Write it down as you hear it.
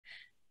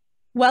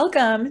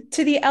Welcome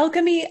to the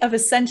Alchemy of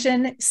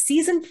Ascension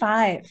Season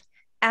 5,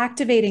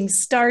 activating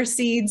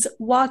starseeds,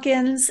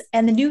 walk-ins,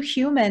 and the new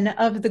human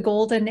of the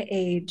golden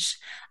age.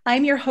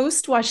 I'm your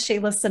host,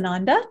 Washayla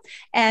Sananda,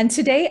 and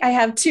today I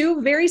have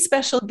two very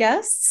special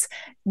guests,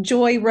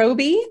 Joeaux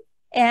Robey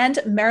and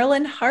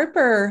Marilyn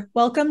Harper.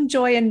 Welcome,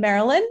 Joy and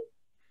Marilyn.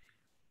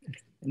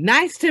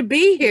 Nice to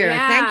be here.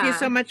 Yeah. Thank you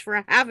so much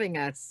for having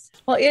us.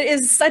 Well, it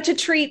is such a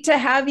treat to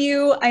have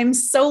you. I'm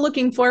so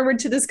looking forward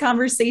to this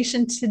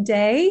conversation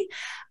today.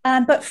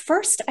 But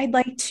first, I'd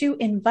like to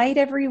invite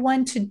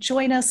everyone to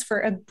join us for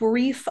a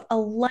brief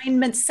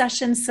alignment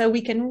session so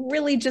we can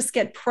really just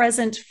get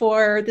present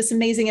for this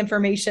amazing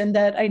information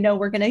that I know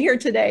we're going to hear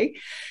today.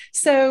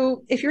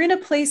 So if you're in a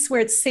place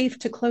where it's safe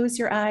to close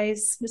your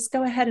eyes, just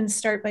go ahead and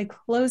start by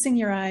closing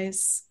your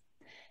eyes,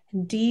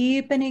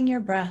 deepening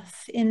your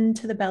breath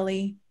into the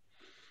belly.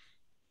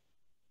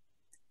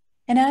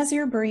 And as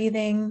you're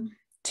breathing,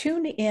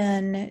 tune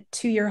in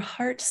to your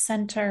heart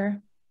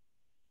center,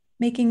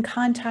 making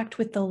contact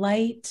with the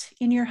light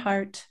in your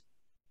heart.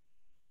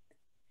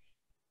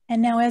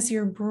 And now as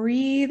you're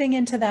breathing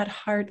into that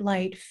heart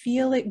light,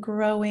 feel it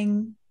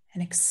growing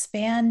and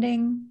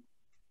expanding.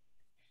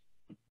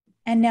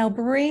 And now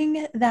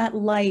bring that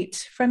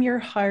light from your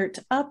heart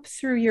up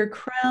through your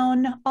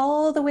crown,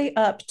 all the way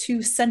up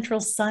to central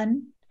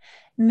sun,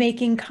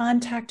 making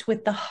contact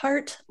with the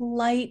heart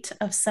light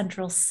of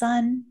central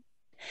sun.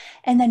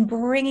 And then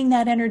bringing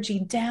that energy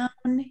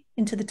down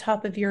into the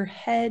top of your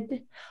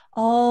head,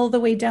 all the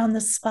way down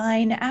the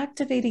spine,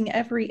 activating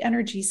every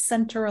energy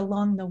center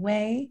along the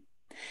way,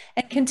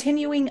 and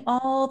continuing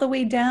all the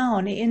way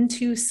down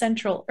into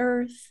central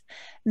earth,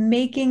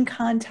 making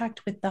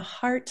contact with the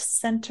heart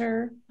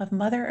center of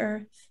Mother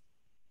Earth.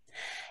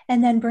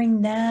 And then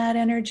bring that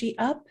energy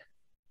up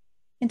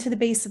into the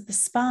base of the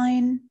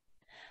spine,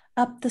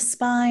 up the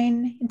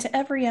spine, into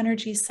every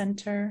energy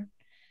center.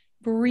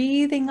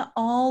 Breathing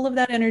all of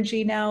that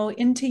energy now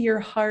into your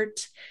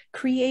heart,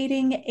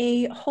 creating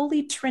a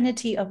holy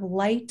trinity of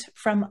light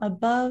from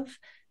above,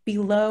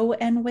 below,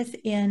 and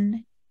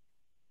within.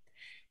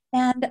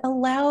 And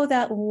allow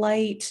that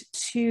light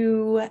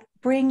to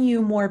bring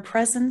you more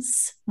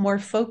presence, more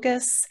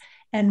focus,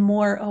 and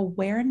more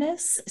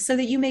awareness so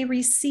that you may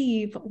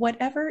receive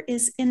whatever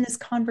is in this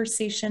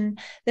conversation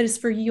that is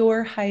for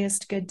your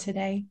highest good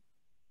today.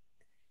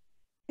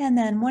 And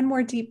then one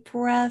more deep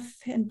breath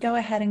and go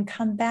ahead and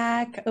come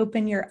back,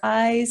 open your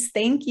eyes.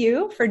 Thank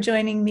you for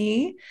joining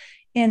me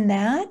in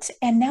that.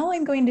 And now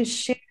I'm going to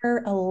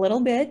share a little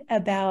bit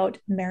about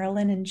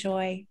Marilyn and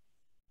Joy.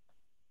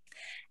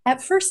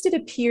 At first, it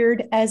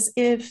appeared as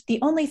if the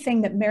only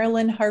thing that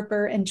Marilyn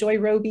Harper and Joeaux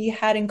Robey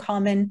had in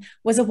common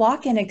was a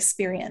walk-in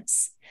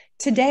experience.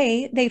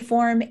 Today, they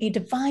form a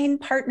divine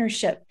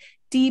partnership,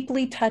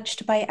 deeply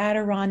touched by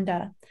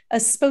Adironnda, a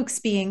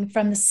spokesbeing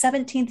from the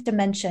 17th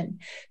dimension,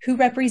 who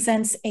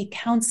represents a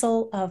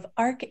council of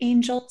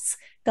archangels,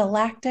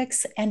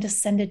 galactics, and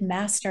ascended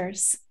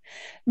masters.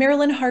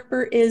 Marilyn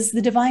Harper is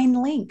the divine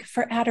link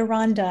for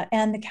Adironnda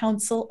and the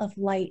Council of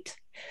Light.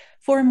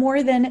 For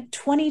more than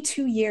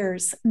 22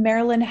 years,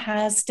 Marilyn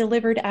has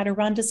delivered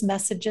Adironnda's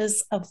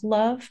messages of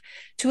love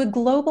to a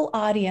global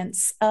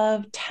audience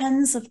of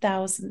tens of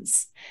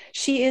thousands.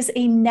 She is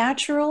a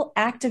natural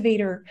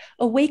activator,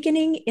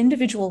 awakening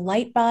individual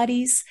light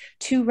bodies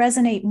to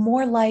resonate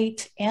more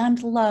light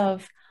and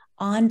love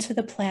onto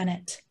the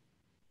planet.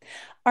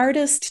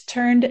 Artist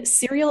turned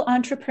serial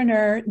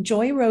entrepreneur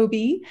Joeaux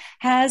Robey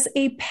has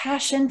a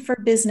passion for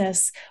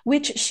business,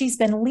 which she's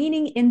been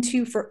leaning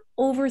into for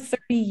over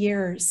 30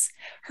 years.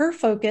 Her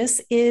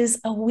focus is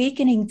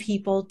awakening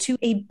people to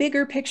a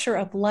bigger picture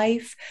of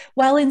life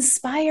while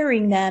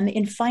inspiring them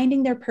in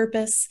finding their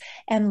purpose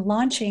and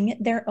launching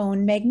their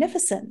own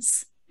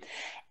magnificence.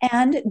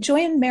 And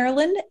Joy and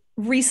Marilyn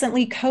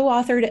recently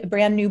co-authored a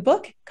brand new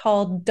book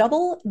called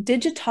Double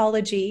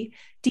Digitology: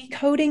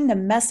 Decoding the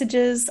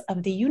Messages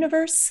of the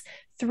Universe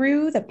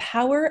Through the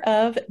Power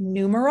of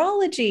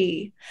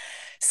Numerology.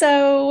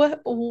 So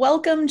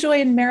welcome,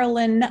 Joy and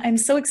Marilyn. I'm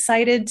so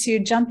excited to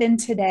jump in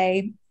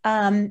today.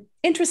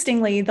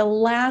 Interestingly, the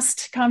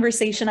last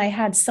conversation I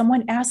had,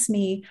 someone asked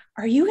me,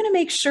 are you going to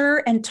make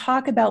sure and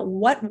talk about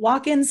what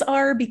walk-ins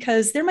are?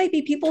 Because there might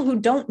be people who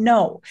don't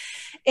know.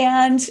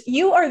 And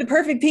you are the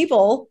perfect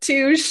people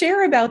to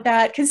share about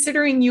that,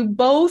 considering you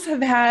both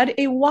have had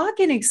a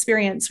walk-in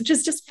experience, which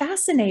is just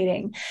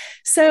fascinating.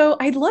 So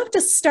I'd love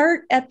to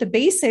start at the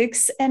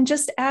basics and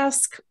just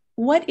ask,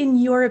 what, in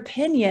your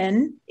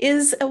opinion,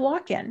 is a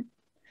walk-in?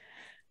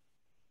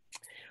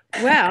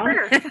 Well,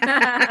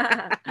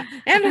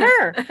 and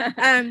her.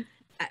 And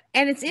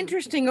it's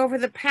interesting, over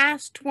the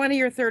past 20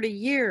 or 30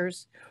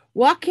 years,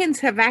 walk-ins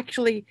have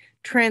actually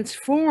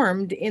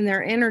transformed in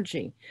their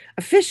energy.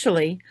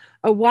 Officially,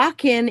 a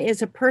walk-in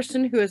is a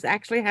person who has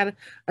actually had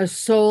a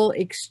soul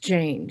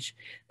exchange.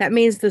 That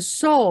means the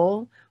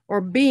soul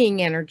or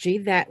being energy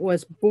that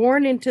was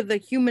born into the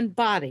human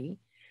body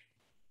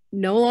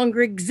no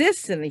longer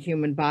exists in the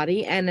human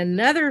body, and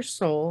another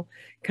soul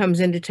comes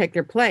in to take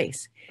their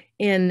place.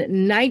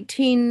 In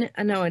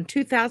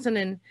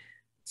 2006,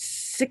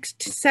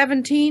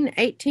 17,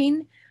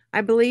 18,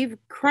 I believe,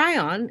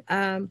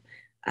 Cryon,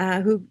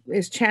 who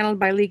is channeled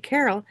by Lee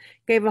Carroll,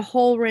 gave a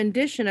whole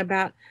rendition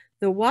about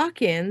the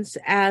walk-ins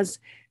as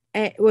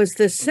it was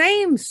the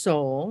same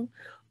soul,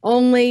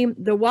 only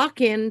the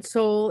walk-in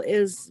soul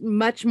is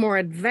much more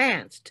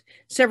advanced,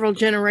 several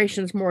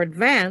generations more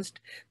advanced,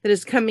 that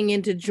is coming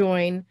in to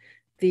join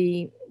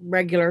the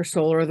regular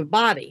soul or the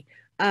body.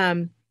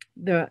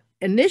 The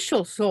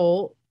initial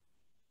soul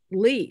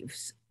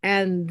leaves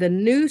and the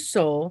new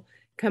soul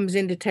comes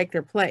in to take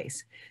their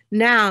place.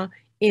 Now,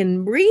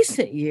 in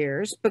recent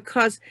years,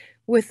 because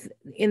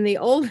in the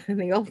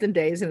olden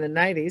days, in the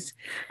 90s,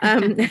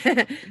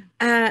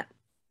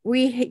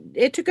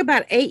 it took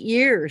about 8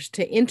 years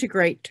to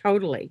integrate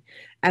totally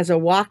as a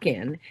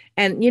walk-in.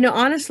 And, you know,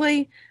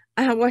 honestly,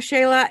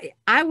 Shayla,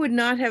 I would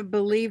not have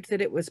believed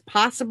that it was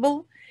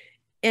possible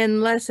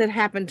unless it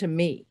happened to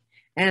me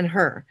and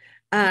her.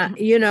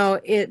 You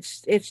know,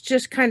 it's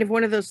just kind of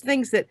one of those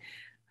things that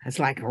it's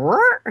like,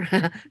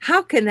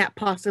 how can that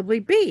possibly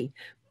be?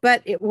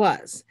 But it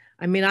was.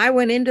 I mean, I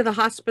went into the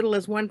hospital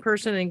as one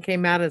person and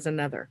came out as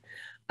another.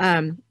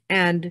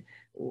 And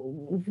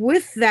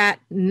with that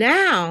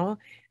now,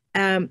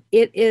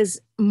 it is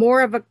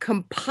more of a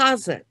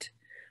composite,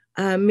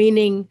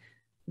 meaning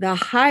the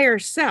higher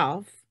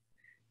self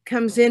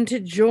comes in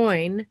to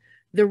join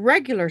the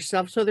regular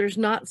self. So there's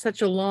not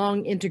such a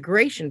long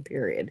integration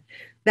period.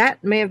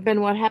 That may have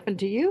been what happened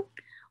to you.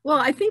 Well,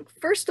 I think,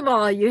 first of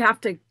all, you have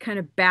to kind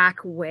of back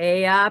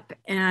way up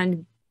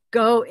and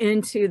go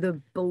into the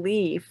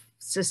belief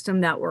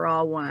system that we're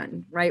all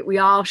one, right? We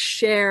all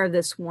share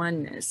this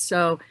oneness.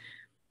 So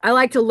I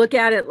like to look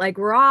at it like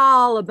we're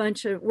all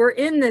we're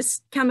in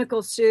this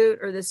chemical suit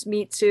or this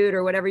meat suit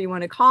or whatever you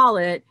want to call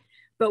it,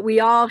 but we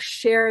all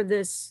share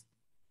this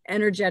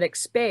energetic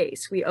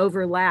space. We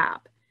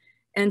overlap.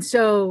 And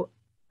so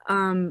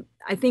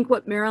I think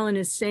what Marilyn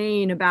is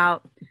saying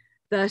about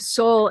the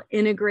soul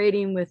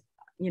integrating with,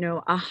 you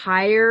know, a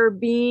higher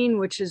being,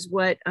 which is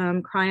what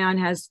Cryon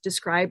has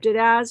described it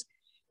as,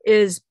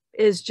 is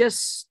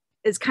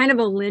kind of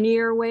a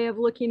linear way of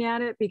looking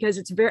at it, because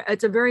it's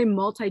a very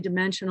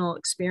multidimensional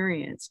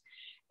experience.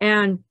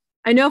 And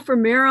I know for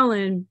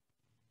Marilyn,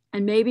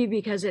 and maybe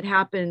because it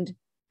happened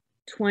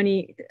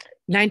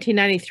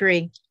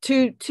 1993,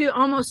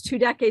 almost 2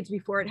 decades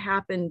before it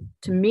happened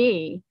to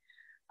me,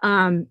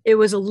 it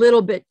was a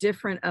little bit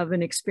different of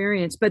an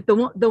experience. But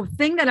the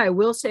thing that I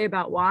will say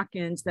about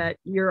walk-ins that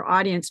your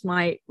audience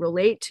might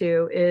relate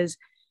to is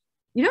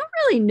you don't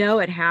really know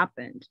it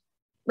happened.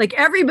 Like,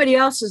 everybody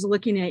else is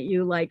looking at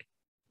you like,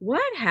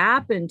 what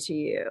happened to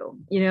you?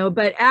 You know,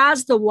 but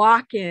as the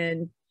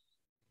walk-in,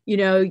 you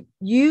know,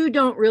 you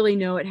don't really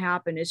know it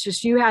happened. It's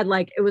just, you had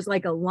like, it was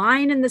like a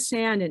line in the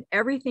sand and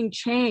everything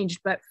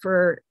changed. But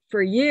for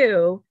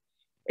you,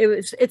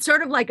 it's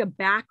sort of like a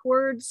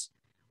backwards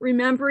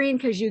remembering,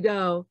 because you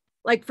go,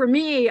 like, for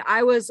me,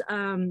 I was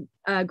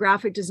a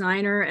graphic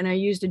designer and I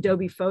used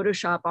Adobe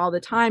Photoshop all the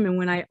time. And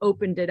when I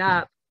opened it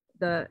up,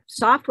 the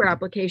software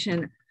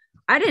application,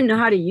 I didn't know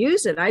how to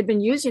use it. I'd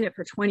been using it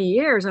for 20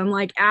 years. I'm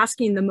like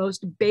asking the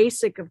most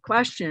basic of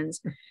questions.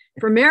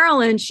 For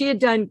Marilyn, she had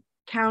done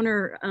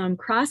counted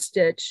cross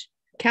stitch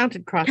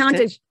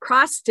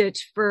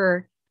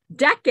for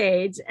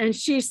decades, and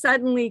she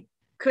suddenly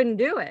couldn't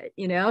do it,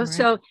 you know? Right.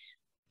 So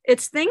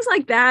it's things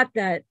like that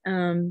that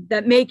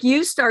make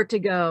you start to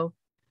go,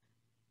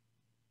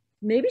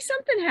 maybe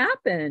something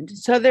happened.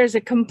 So there's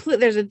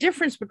a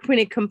difference between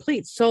a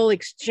complete soul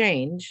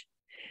exchange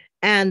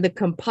and the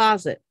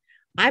composite.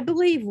 I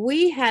believe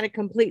we had a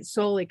complete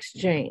soul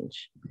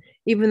exchange,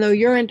 even though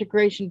your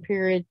integration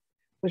period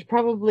was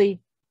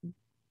probably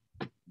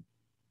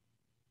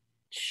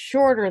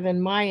shorter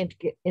than my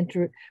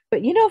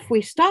but you know, if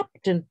we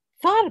stopped and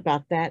thought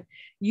about that,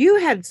 you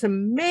had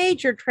some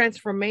major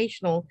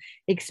transformational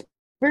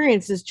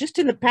experiences just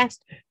in the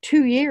past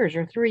 2 years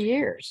or 3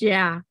 years.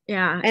 Yeah.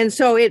 And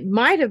so it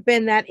might have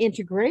been that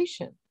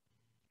integration.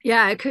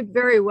 Yeah, it could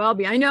very well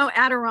be. I know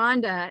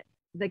Adironnda,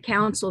 the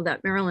council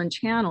that Marilyn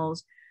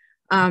channels,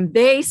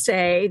 they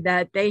say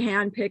that they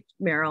handpicked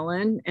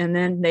Marilyn and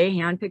then they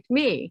handpicked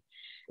me.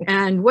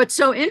 And what's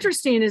so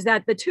interesting is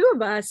that the two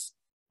of us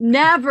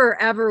never,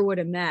 ever would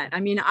have met. I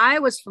mean, I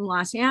was from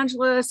Los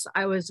Angeles.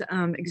 I was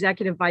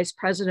executive vice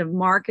president of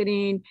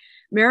marketing.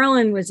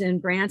 Marilyn was in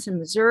Branson,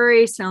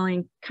 Missouri,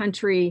 selling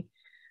country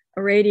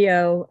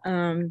radio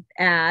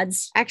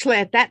ads. Actually,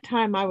 at that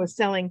time, I was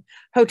selling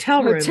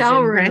hotel rooms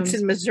in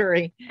Branson,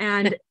 Missouri.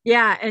 And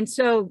yeah, and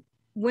so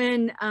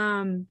when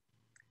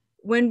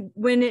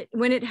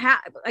it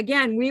happened,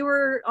 again, we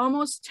were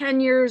almost 10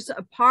 years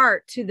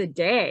apart to the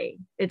day.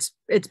 It's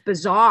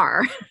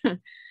bizarre.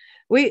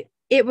 We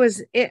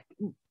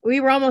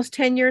were almost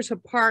 10 years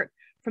apart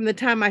from the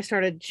time I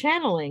started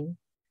channeling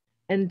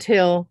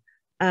until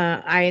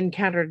I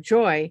encountered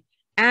Joy.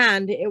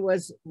 And it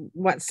was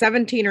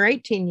 17 or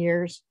 18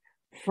 years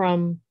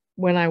from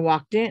when I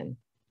walked in.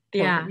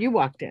 Yeah. You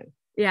walked in.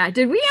 Yeah.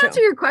 Did we answer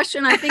your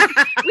question? I think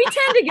we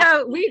tend to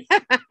go,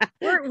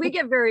 we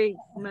get very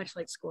much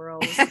like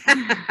squirrels.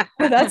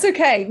 Well, that's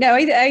okay. No,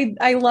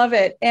 I love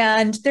it.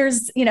 And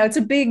there's,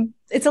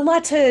 it's a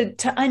lot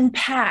to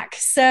unpack.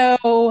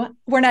 So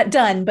we're not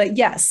done, but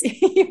yes,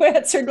 you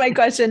answered my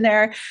question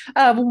there.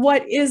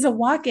 What is a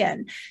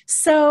walk-in?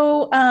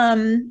 So,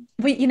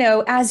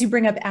 as you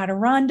bring up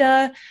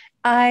Adironnda,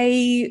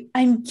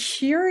 I'm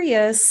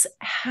curious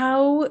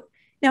how.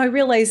 Now I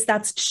realize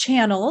that's a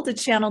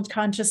channeled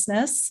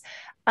consciousness.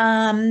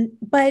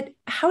 But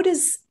how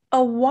does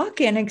a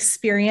walk-in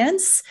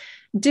experience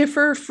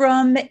differ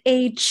from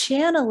a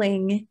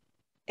channeling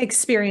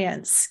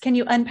experience? Can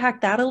you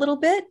unpack that a little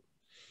bit?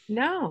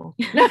 No.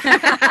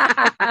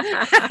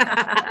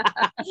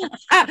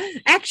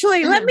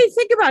 Actually, let me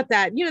think about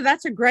that.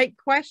 That's a great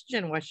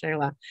question,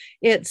 Washayla.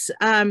 It's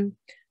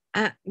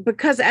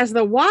because as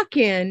the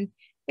walk-in,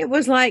 it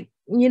was like,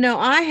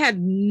 I had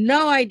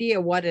no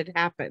idea what had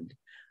happened.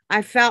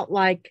 I felt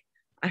like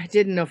I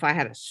didn't know if I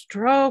had a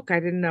stroke.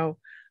 I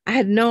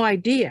had no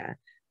idea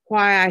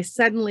why I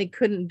suddenly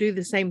couldn't do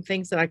the same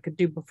things that I could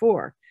do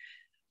before.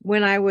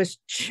 When I was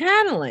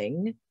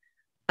channeling,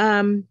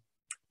 after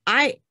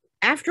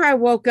I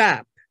woke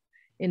up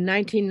in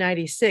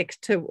 1996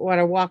 to what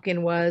a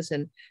walk-in was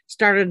and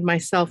started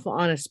myself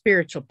on a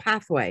spiritual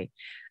pathway,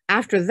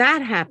 after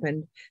that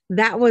happened,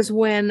 that was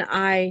when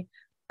I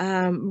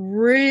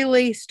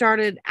really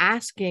started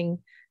asking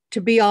to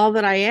be all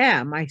that I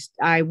am.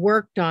 I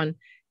worked on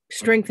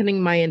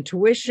strengthening my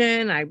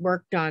intuition. I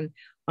worked on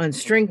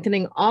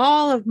strengthening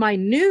all of my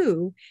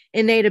new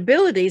innate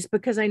abilities,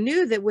 because I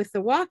knew that with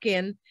the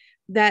walk-in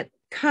that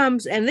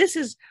comes, and this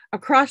is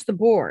across the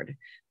board.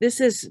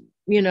 This is,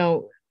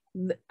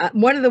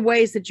 one of the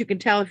ways that you can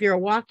tell if you're a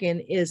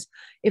walk-in is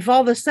if all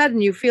of a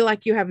sudden you feel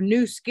like you have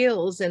new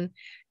skills and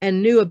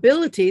new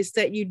abilities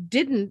that you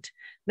didn't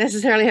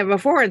necessarily have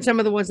before. And some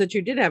of the ones that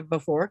you did have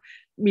before,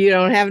 you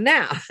don't have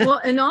now.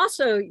 Well, and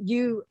also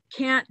you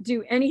can't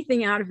do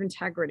anything out of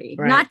integrity.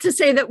 Right. Not to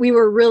say that we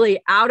were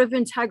really out of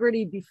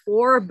integrity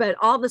before, but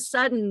all of a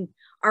sudden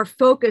our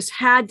focus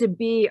had to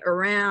be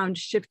around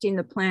shifting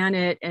the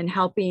planet and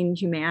helping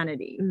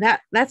humanity.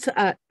 That's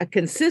a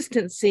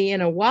consistency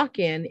in a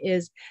walk-in,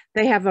 is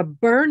they have a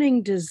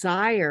burning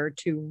desire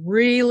to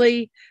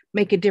really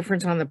make a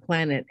difference on the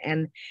planet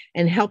and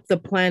help the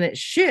planet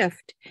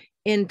shift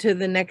into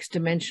the next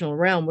dimensional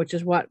realm, which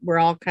is what we're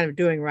all kind of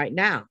doing right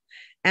now.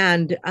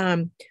 And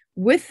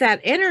with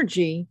that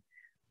energy,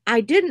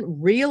 I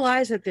didn't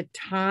realize at the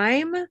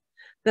time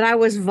that I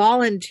was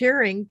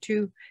volunteering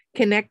to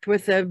connect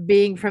with a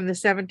being from the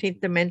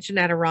 17th dimension,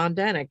 Adironnda,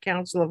 and a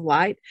Council of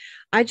Light.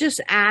 I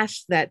just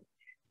asked that,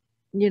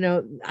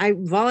 I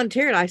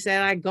volunteered. I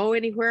said, I go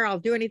anywhere, I'll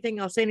do anything,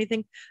 I'll say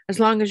anything, as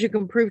long as you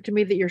can prove to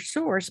me that you're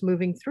source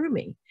moving through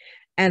me.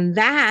 And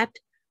that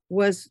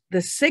was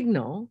the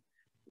signal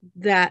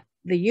that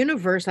the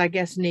universe, I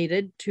guess,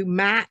 needed to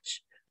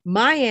match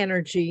my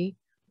energy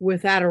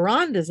with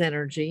Adironda's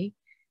energy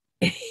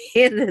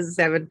in the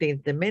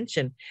 17th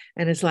dimension.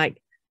 And it's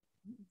like,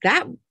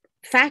 that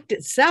fact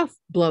itself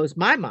blows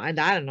my mind.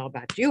 I don't know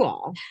about you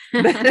all,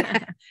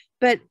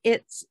 but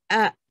it's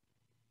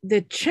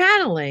the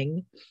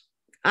channeling.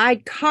 I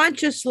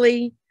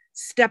consciously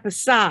step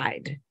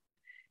aside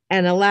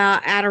and allow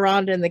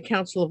Adironnda and the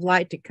Council of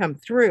Light to come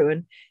through.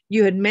 And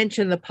you had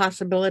mentioned the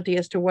possibility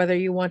as to whether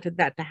you wanted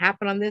that to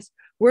happen on this.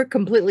 We're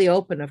completely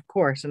open, of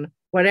course, and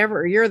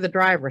whatever, you're the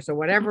driver, so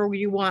whatever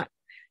you want,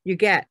 you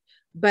get.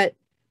 But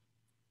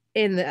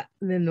in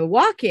the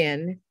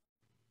walk-in,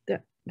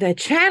 the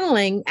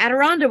channeling,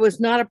 Adironnda was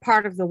not a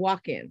part of the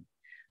walk-in.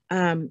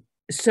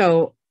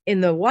 So in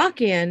the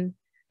walk-in,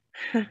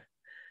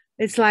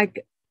 it's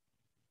like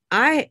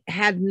I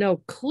had no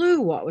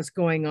clue what was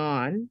going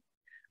on.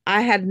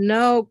 I had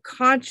no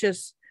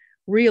conscious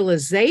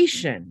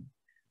realization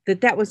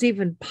that was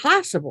even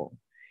possible.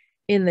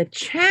 In the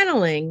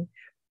channeling,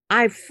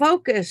 I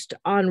focused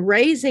on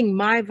raising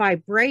my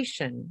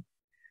vibration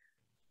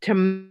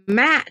to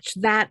match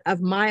that of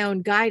my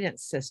own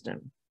guidance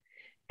system.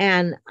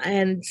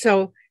 And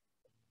so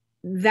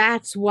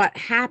that's what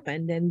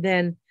happened. And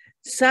then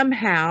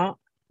somehow,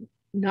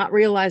 not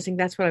realizing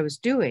that's what I was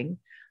doing,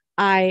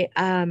 I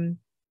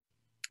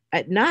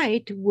at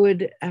night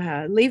would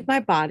leave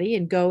my body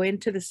and go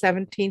into the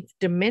 17th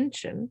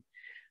dimension.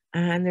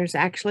 And there's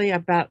actually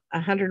about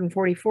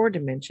 144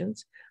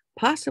 dimensions,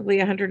 possibly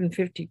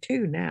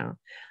 152 now,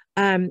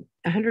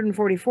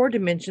 144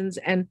 dimensions.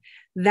 And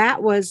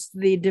that was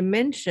the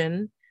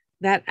dimension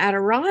that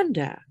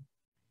Adironnda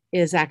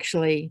is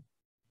actually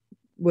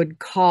would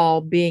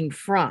call being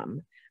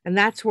from. And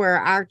that's where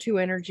our two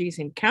energies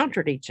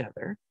encountered each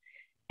other.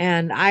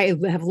 And I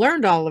have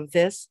learned all of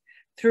this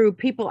through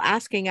people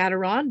asking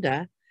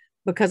Adironnda,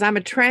 because I'm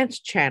a trance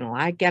channel.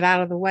 I get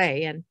out of the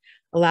way and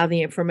allow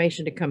the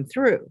information to come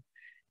through.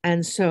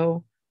 And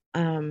so,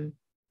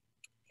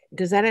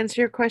 does that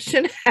answer your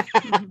question?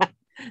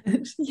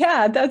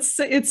 Yeah,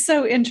 it's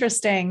so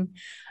interesting.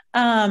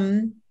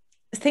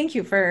 Thank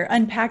you for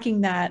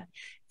unpacking that.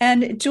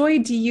 And Joy,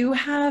 do you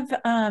have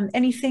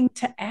anything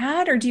to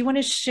add, or do you want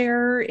to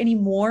share any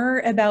more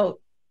about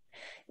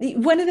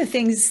one of the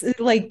things,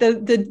 like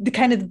the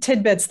kind of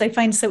tidbits that I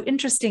find so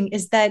interesting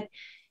is that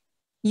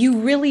you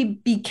really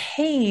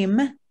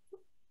became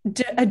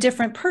a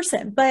different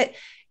person, but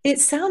it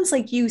sounds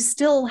like you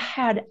still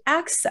had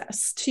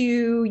access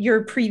to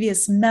your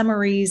previous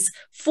memories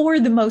for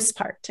the most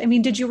part. I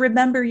mean, did you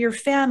remember your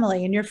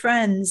family and your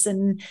friends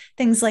and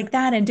things like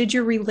that? And did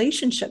your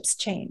relationships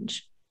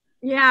change?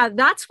 Yeah,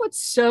 that's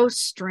what's so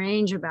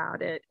strange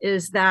about it,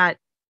 is that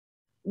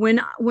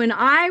when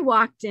I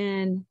walked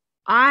in,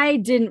 I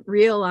didn't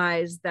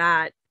realize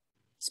that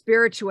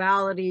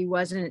spirituality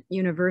wasn't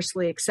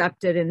universally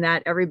accepted and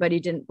that everybody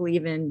didn't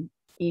believe in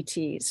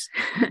ETs.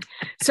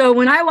 So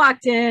when I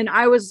walked in,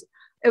 it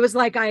was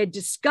like I had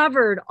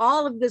discovered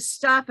all of this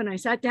stuff, and I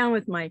sat down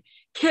with my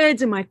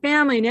kids and my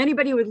family, and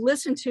anybody would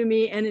listen to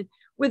me. And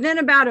within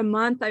about a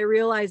month, I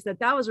realized that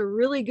that was a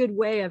really good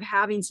way of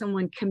having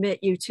someone commit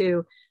you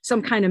to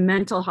some kind of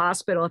mental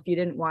hospital if you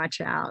didn't watch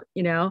out,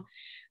 you know?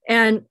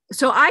 And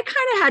so I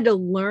kind of had to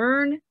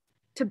learn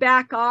to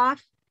back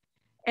off,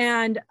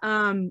 and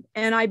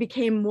I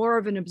became more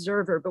of an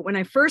observer. But when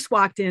I first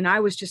walked in,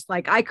 I was just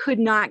like, I could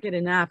not get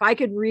enough. I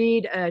could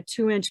read a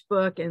 2-inch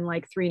book in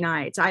like 3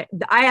 nights. I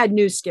had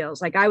new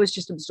skills. Like I was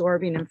just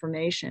absorbing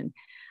information.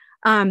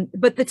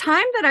 But the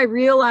time that I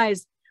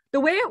realized the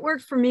way it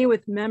worked for me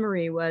with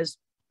memory was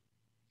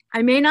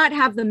I may not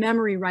have the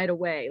memory right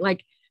away.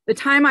 Like the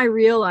time I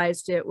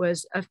realized it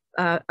was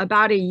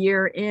about a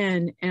year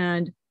in,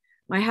 and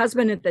my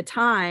husband at the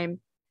time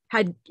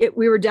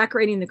we were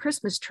decorating the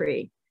Christmas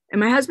tree. And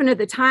my husband at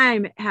the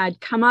time had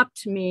come up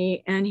to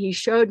me and he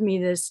showed me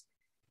this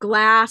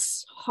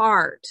glass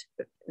heart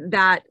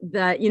that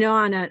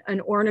on an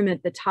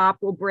ornament, the top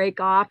will break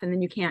off and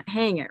then you can't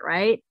hang it,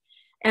 right?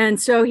 And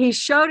so he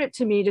showed it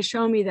to me to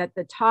show me that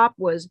the top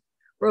was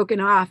broken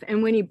off.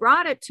 And when he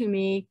brought it to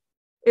me,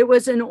 it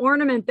was an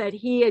ornament that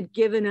he had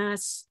given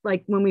us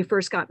like when we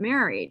first got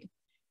married.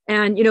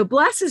 And,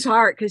 bless his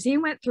heart, because he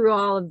went through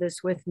all of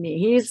this with me.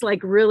 He's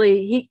like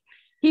really,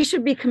 he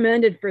should be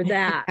commended for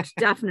that,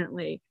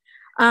 definitely.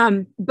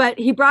 But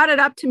he brought it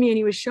up to me and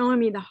he was showing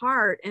me the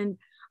heart. And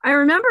I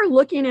remember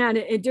looking at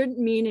it, it didn't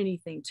mean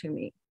anything to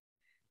me.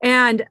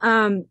 And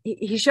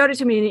he showed it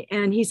to me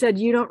and he said,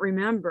 "You don't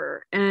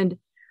remember." And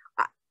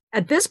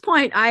at this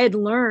point, I had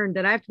learned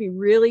that I have to be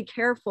really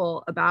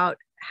careful about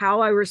how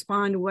I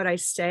respond to what I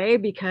say,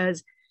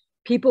 because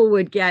people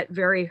would get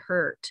very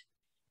hurt.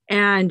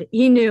 And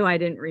he knew I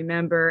didn't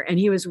remember and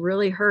he was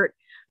really hurt.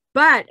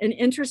 But an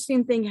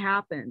interesting thing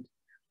happened.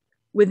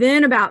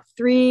 Within about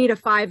 3 to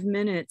 5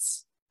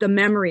 minutes, the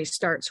memory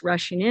starts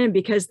rushing in,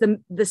 because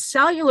the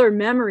cellular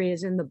memory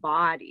is in the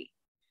body.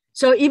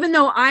 So even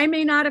though I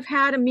may not have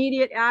had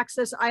immediate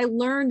access, I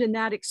learned in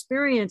that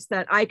experience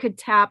that I could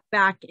tap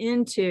back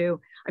into.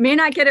 I may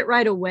not get it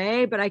right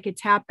away, but I could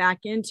tap back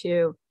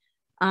into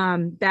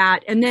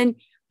that. And then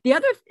the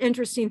other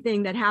interesting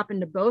thing that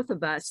happened to both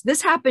of us,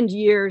 this happened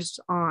years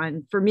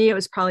on. For me, it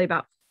was probably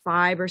about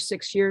 5 or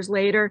 6 years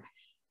later.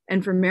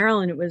 And for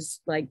Marilyn, it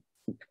was like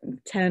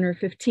 10 or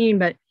 15.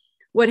 But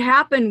what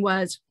happened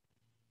was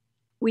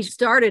we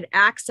started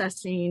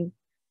accessing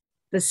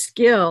the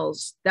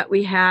skills that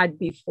we had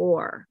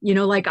before.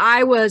 Like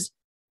I was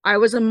a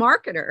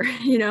marketer,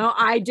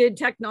 I did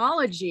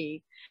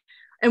technology.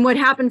 And what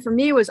happened for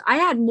me was I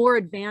had more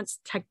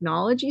advanced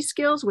technology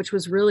skills, which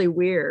was really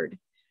weird.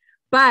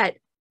 But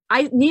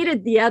I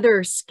needed the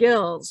other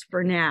skills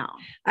for now.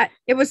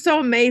 It was so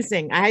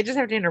amazing. I just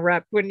have to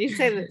interrupt. When you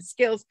say the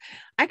skills,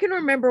 I can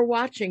remember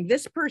watching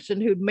this person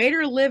who'd made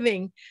her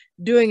living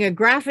doing a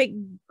graphic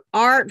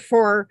art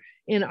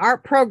in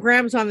art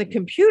programs on the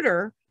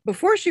computer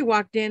before she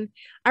walked in.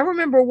 I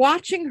remember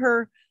watching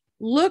her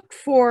look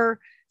for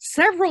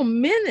several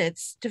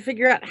minutes to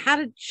figure out how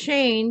to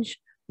change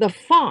the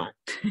font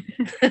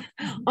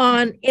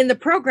in the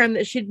program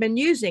that she'd been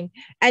using.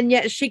 And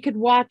yet she could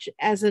watch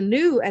as a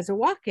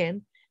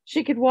walk-in,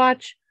 she could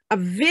watch a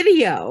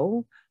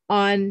video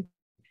on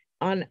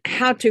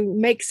how to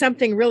make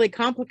something really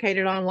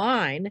complicated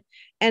online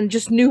and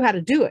just knew how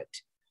to do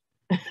it.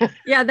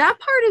 Yeah, that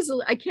part is,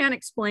 I can't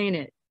explain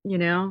it.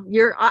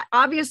 You're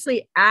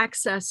obviously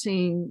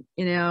accessing,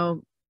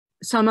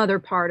 some other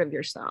part of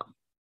yourself.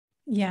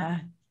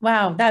 Yeah.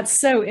 Wow. That's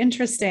so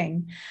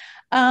interesting.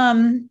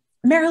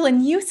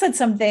 Marilyn, you said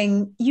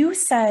something. You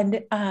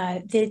said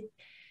that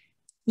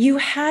you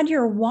had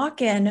your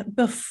walk-in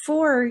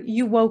before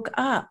you woke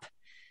up.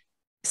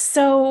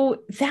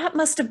 So that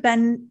must have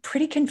been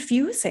pretty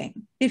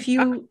confusing if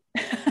you...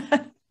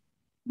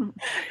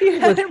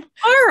 It was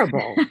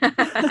horrible.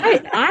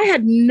 I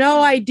had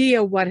no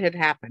idea what had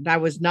happened. I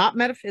was not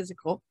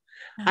metaphysical.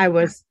 I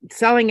was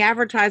selling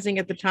advertising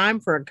at the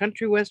time for a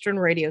country western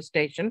radio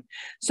station.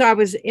 So I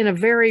was in a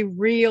very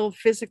real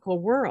physical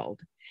world.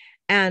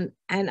 And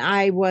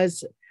I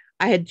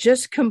had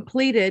just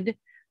completed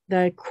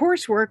the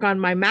coursework on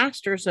my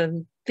master's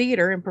in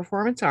theater and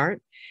performance art.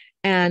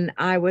 And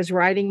I was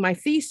writing my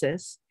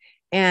thesis,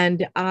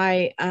 and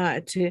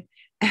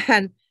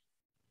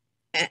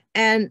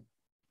And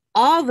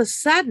all of a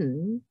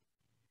sudden,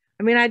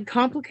 I mean, I had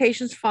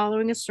complications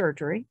following a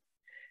surgery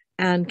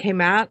and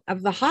came out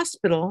of the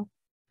hospital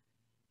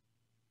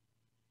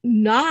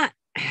not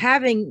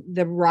having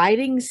the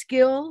writing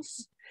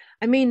skills.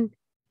 I mean,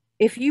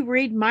 if you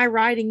read my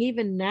writing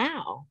even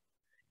now,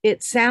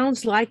 it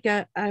sounds like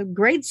a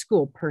grade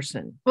school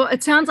person. Well,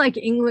 it sounds like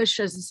English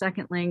as a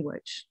second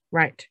language.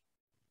 Right.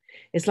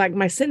 It's like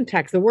my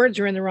syntax, the words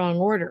are in the wrong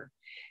order.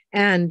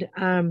 And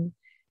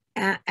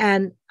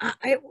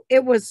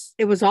it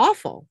was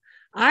awful.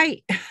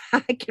 I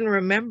can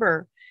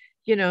remember,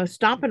 you know,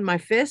 stomping my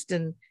fist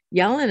and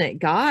yelling at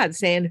God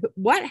saying,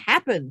 what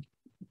happened?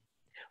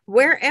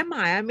 Where am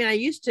I? I mean, I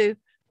used to,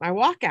 my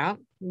walkout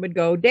would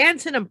go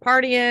dancing and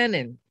partying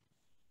and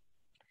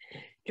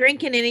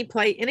drinking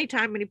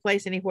anytime, any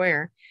place,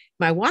 anywhere.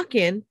 My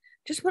walk-in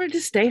just wanted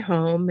to stay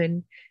home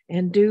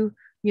and do,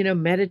 you know,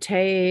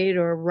 meditate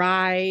or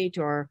write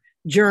or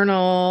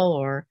journal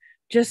or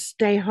just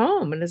stay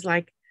home. And it's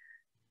like,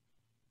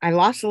 I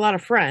lost a lot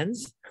of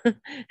friends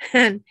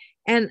and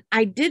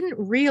I didn't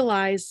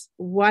realize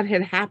what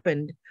had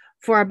happened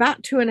for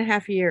about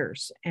 2.5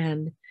 years.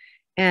 And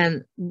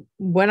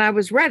when I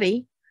was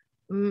ready,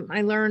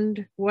 I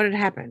learned what had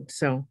happened.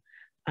 So,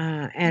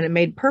 and it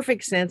made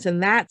perfect sense.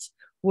 And that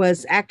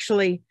was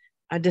actually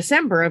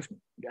December of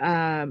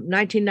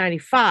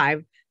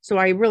 1995. So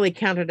I really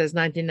counted as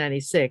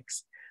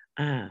 1996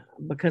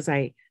 because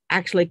I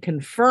actually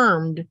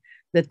confirmed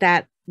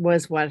that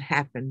was what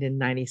happened in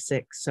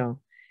 96. So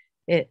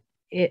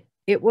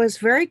it was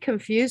very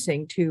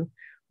confusing to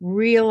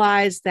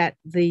realize that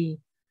the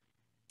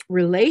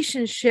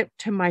relationship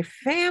to my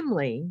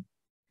family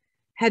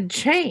had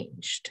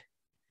changed.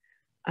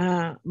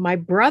 My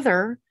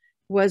brother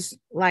was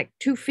like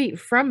 2 feet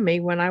from me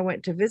when I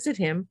went to visit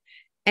him,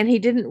 and he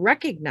didn't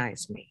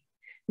recognize me.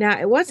 Now,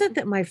 it wasn't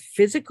that my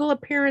physical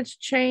appearance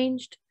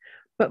changed,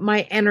 but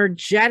my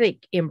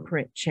energetic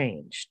imprint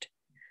changed.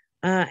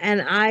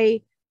 And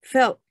I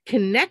felt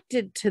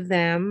connected to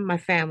them, my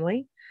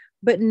family,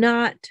 but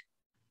not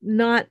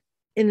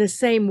in the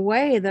same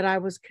way that I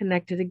was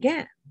connected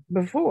again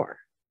before.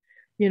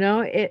 You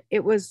know,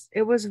 it was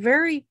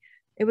very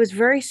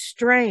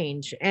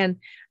strange. And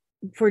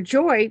for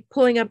Joy,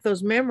 pulling up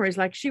those memories,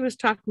 like she was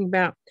talking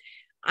about,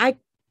 I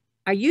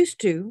used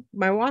to,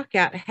 my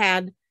walkout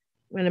had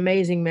an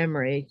amazing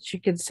memory. She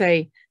could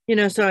say, you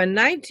know, so in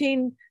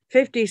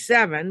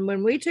 1957,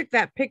 when we took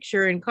that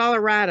picture in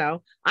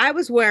Colorado, I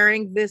was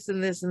wearing this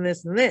and this and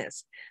this and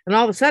this. And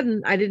all of a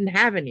sudden, I didn't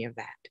have any of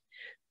that.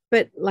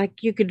 But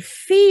like you could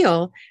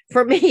feel,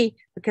 for me,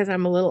 because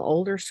I'm a little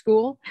older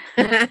school.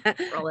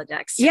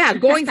 Rolodex. Yeah,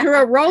 going through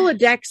a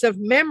Rolodex of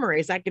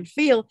memories. I could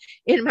feel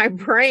in my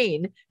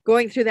brain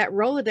going through that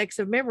Rolodex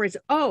of memories.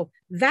 Oh,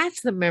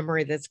 that's the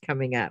memory that's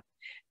coming up.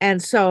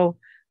 And so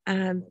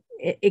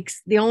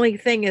the only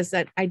thing is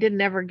that I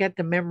didn't ever get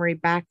the memory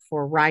back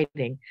for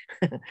writing.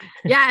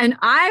 Yeah, and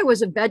I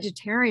was a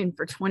vegetarian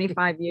for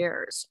 25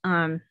 years.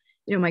 You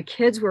know, my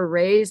kids were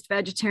raised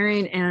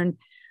vegetarian, and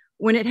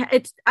when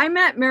I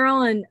met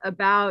Marilyn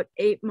about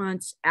 8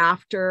 months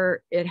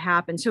after it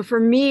happened. So for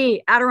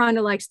me,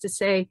 Adironnda likes to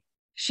say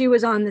she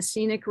was on the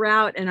scenic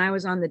route and I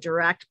was on the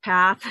direct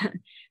path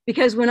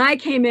because when I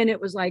came in,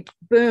 it was like,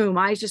 boom,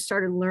 I just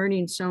started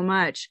learning so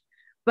much.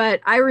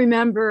 But I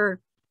remember,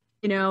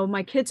 you know,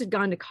 my kids had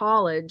gone to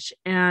college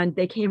and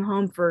they came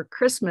home for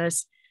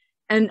Christmas,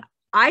 and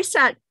I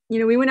sat, you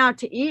know, we went out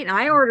to eat and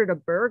I ordered a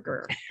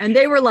burger and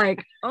they were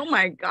like, oh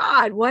my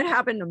God, what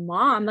happened to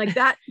mom? Like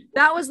that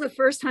was the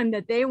first time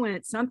that they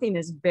went, something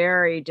is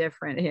very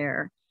different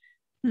here.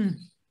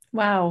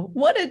 Wow.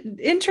 What an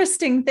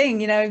interesting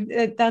thing. You know,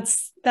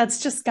 that's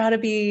just got to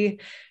be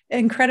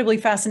incredibly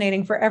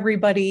fascinating for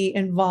everybody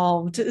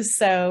involved.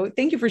 So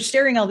thank you for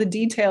sharing all the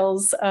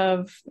details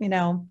of, you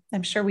know,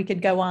 I'm sure we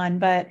could go on,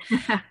 but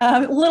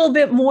a little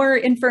bit more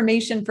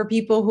information for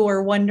people who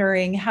are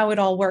wondering how it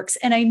all works.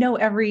 And I know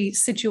every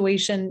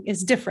situation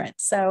is different.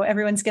 So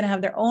everyone's going to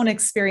have their own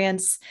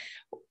experience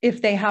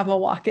if they have a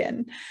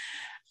walk-in.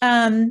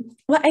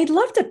 Well, I'd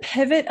love to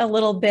pivot a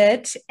little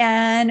bit.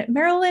 And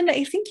Marilyn,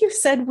 I think you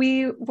said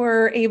we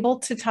were able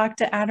to talk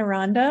to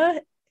Adironnda.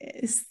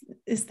 Is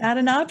that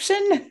an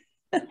option?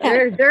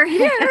 They're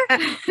here.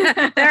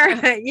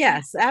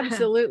 Yes,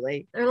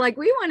 absolutely. They're like,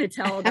 we want to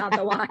tell about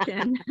the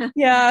walk-in.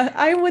 Yeah,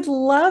 I would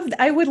love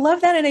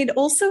that. And I'd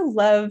also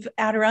love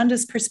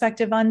Adironda's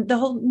perspective on the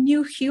whole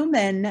new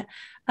human.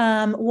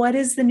 What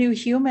is the new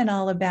human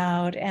all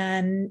about?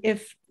 And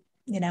if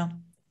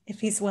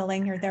he's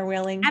willing or they're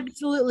willing.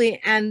 Absolutely.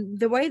 And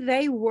the way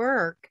they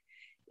work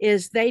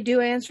is they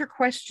do answer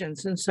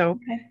questions. And so,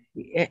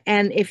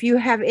 and if you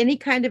have any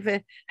kind of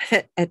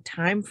a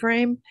time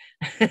frame,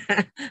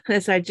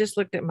 as I just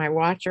looked at my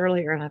watch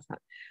earlier and I thought,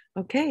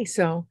 okay,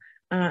 so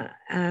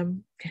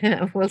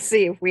we'll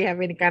see if we have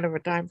any kind of a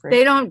time frame.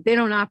 They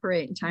don't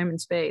operate in time and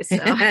space. So.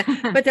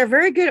 But they're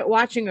very good at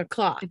watching a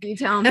clock. If you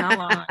tell them how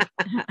long.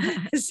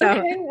 So,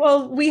 okay,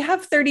 well, we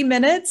have 30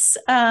 minutes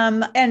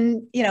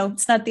and, you know,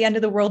 it's not the end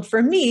of the world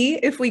for me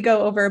if we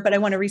go over, but I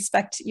want to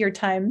respect your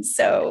time.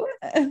 So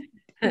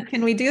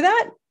Can we do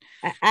that?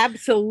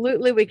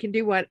 Absolutely, we can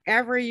do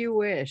whatever you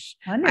wish.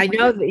 Wonderful. I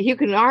know that you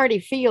can already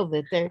feel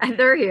that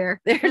They're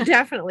here. They're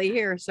definitely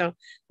here. So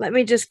let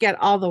me just get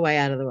all the way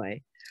out of the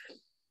way.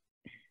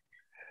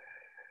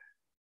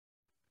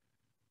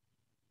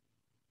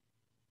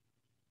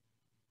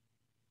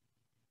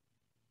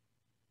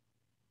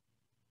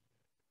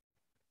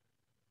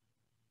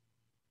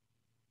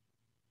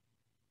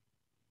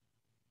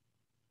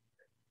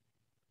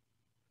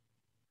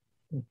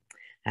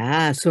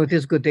 Ah, so it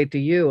is good day to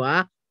you,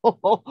 huh?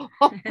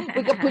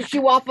 We can push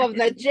you off of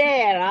the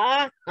chair,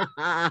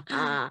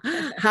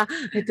 huh?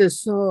 It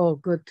is so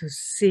good to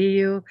see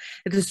you.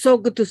 It is so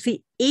good to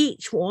see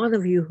each one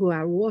of you who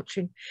are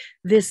watching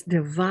this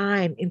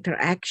divine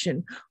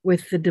interaction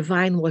with the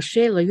divine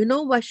Washela. You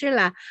know,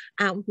 Washela,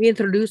 we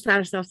introduced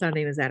ourselves. Our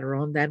name is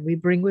Adironnda, and we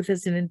bring with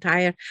us an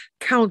entire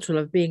council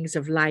of beings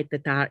of light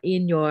that are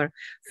in your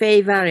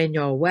favor, in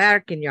your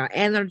work, in your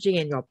energy,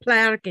 in your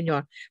plurk, in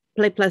your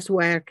play plus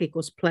work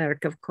equals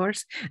plurk, of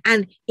course.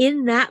 And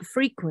in that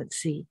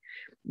frequency,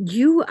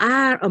 you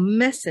are a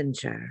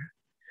messenger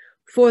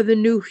for the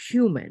new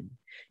human.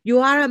 You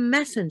are a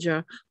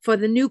messenger for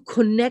the new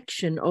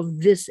connection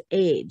of this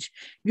age.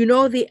 You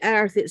know, the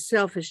earth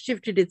itself has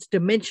shifted its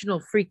dimensional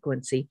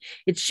frequency.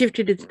 It's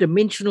shifted its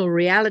dimensional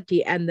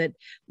reality, and that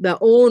the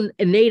own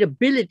innate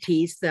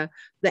abilities, the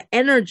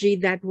energy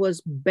that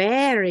was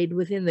buried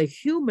within the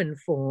human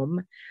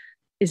form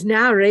is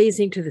now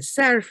raising to the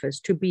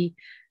surface to be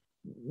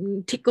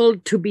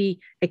tickled, to be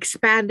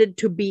expanded,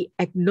 to be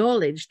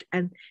acknowledged.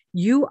 And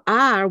you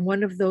are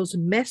one of those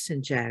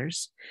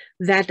messengers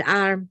that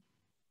are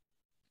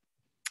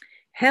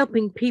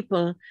helping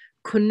people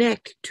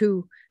connect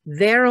to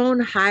their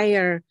own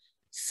higher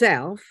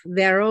self,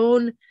 their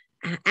own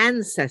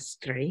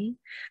ancestry,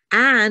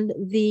 and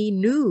the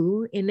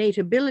new innate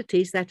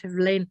abilities that have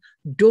lain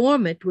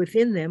dormant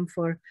within them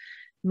for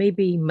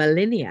maybe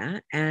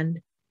millennia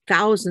and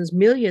thousands,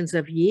 millions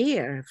of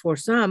years for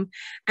some.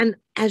 And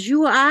as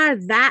you are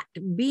that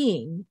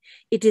being,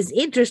 it is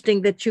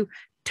interesting that you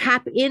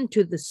tap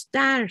into the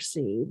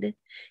starseed.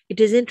 It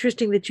is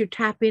interesting that you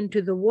tap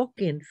into the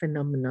walk-in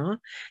phenomena.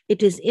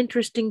 It is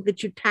interesting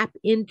that you tap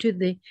into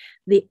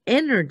the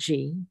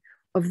energy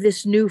of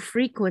this new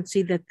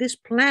frequency that this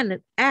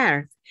planet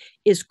Earth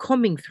is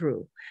coming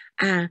through.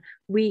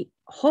 We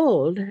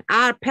hold,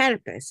 our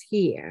purpose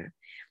here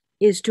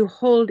is to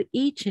hold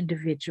each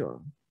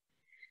individual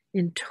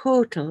in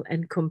total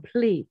and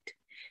complete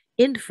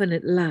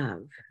infinite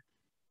love.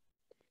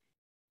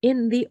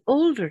 In the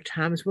older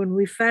times, when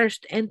we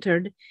first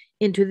entered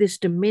into this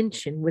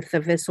dimension with the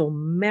vessel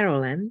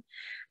Marilyn,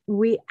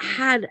 we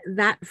had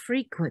that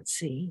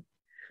frequency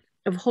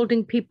of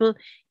holding people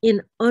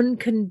in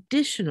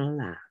unconditional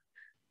love.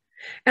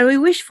 And we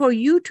wish for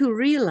you to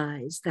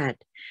realize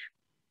that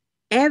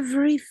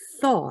every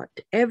thought,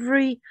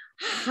 every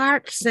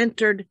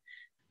heart-centered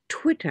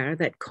Twitter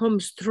that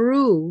comes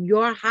through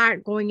your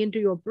heart going into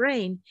your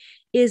brain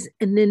is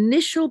an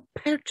initial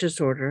purchase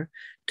order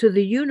to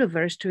the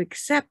universe to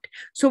accept.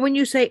 So when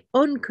you say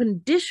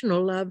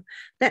unconditional love,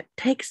 that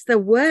takes the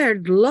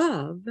word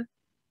love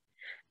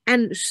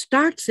and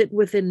starts it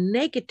with a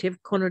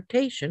negative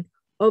connotation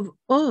of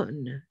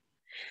un.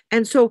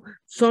 And so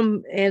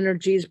some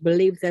energies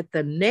believe that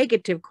the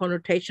negative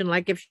connotation,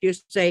 like if you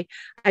say,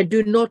 I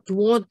do not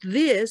want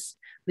this,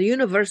 the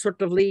universe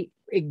sort of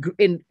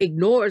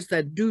ignores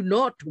the do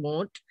not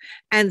want.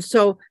 And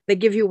so they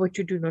give you what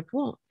you do not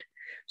want.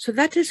 So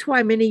that is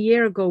why many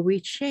years ago we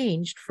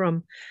changed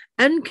from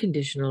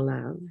unconditional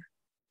love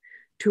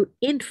to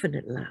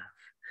infinite love.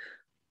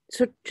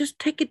 So just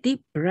take a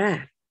deep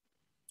breath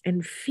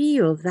and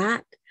feel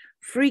that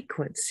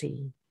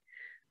frequency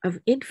of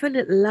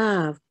infinite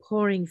love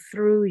pouring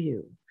through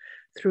you,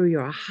 through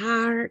your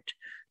heart,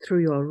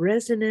 through your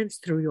resonance,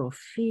 through your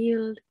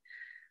field.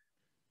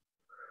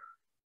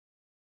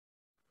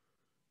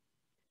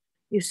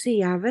 You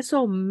see, our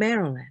vessel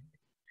Marilyn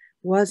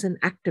was an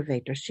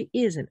activator. She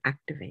is an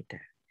activator.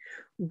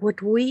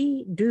 What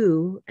we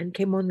do and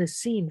came on the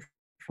scene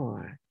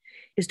for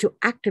is to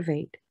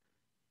activate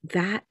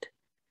that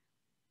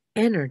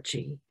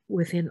energy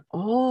within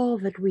all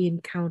that we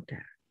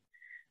encounter.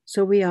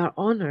 So we are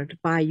honored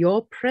by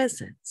your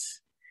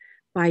presence,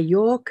 by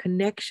your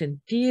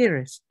connection,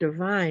 dearest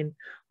divine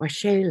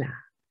Washela,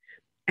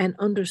 and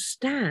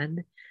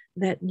understand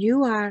that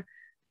you are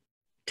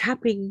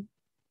tapping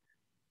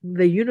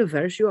the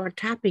universe, you are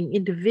tapping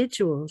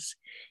individuals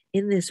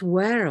in this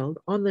world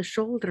on the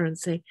shoulder and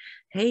say,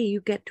 hey, you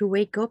get to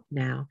wake up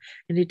now.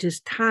 And it is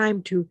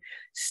time to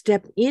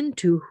step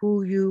into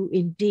who you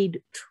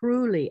indeed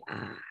truly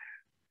are.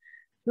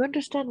 You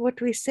understand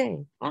what we say?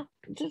 Ah,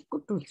 it's just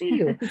good to see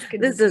you.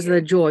 This is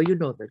the joy. You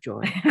know the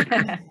joy.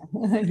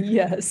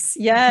 Yes,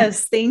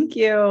 yes. Thank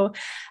you,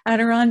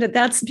 Adironnda.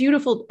 That's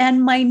beautiful.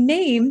 And my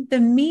name, the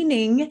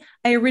meaning,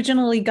 I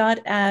originally got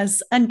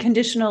as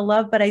unconditional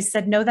love, but I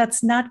said, no,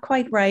 that's not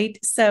quite right.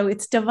 So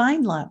it's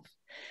divine love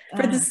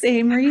for the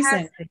same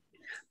reason.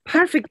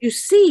 Perfect. You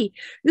see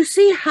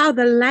how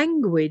the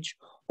language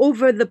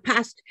over the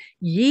past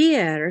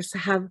years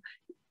have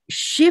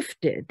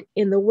shifted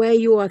in the way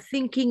you are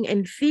thinking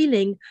and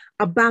feeling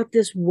about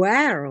this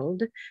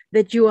world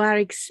that you are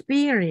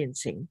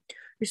experiencing.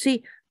 You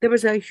see, there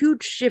was a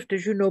huge shift,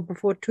 as you know,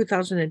 before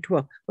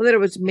 2012. Well, there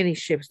was many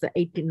shifts,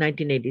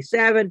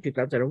 1987,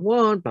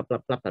 2001, blah, blah,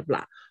 blah, blah,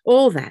 blah,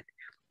 all that.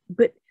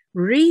 But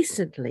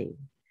recently,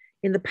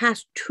 in the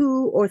past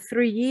 2 or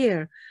 3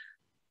 years,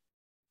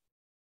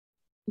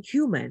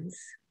 humans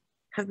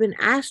have been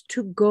asked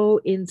to go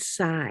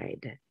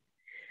inside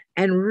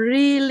and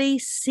really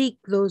seek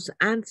those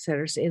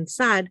answers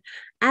inside,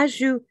 as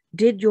you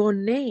did your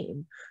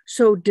name.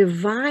 So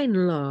divine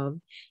love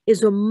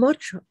is a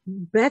much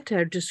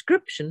better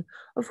description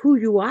of who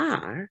you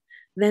are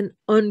than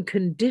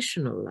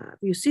unconditional love.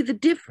 You see the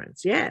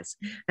difference, yes.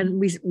 And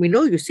we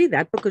know you see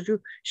that because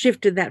you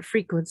shifted that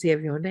frequency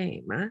of your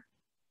name, huh?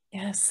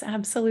 Yes,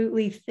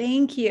 absolutely.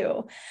 Thank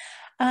you.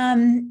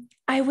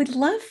 I would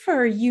love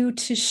for you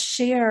to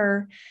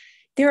share.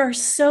 There are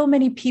so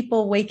many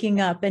people waking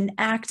up and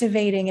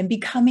activating and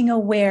becoming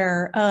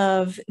aware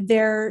of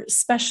their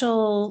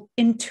special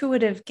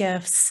intuitive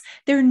gifts,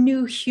 their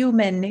new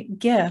human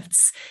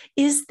gifts.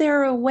 Is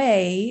there a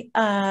way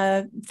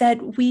that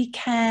we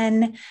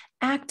can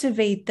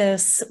activate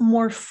this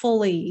more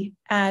fully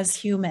as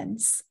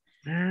humans?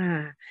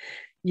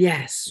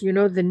 Yes. You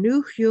know, the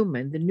new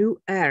human, the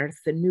new earth,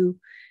 the new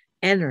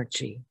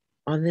energy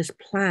on this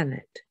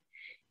planet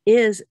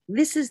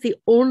this is the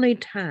only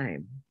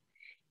time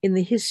in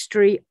the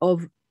history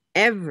of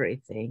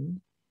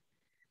everything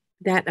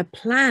that a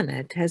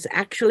planet has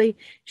actually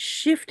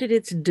shifted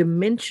its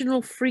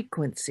dimensional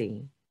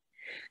frequency,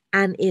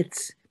 and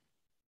its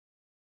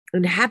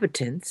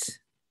inhabitants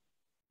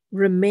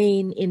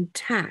remain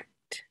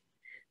intact.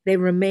 They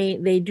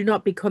do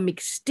not become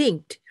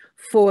extinct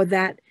for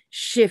that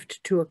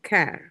shift to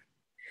occur.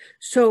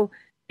 So,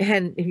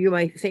 and you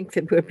might think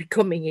that we're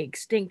becoming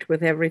extinct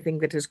with everything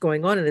that is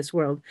going on in this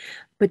world,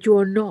 but you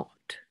are not.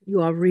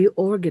 You are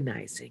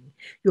reorganizing.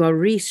 You are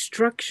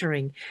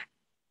restructuring.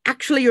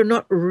 Actually, you're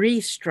not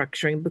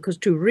restructuring, because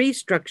to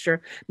restructure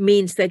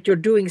means that you're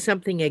doing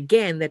something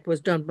again that was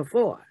done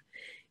before.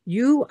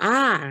 You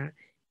are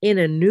in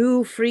a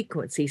new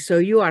frequency, so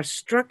you are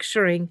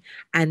structuring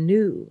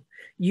anew.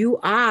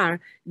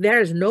 There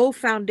is no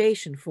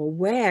foundation for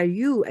where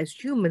you as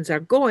humans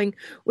are going,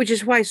 which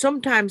is why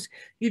sometimes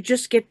you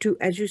just get to,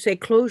 as you say,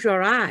 close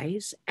your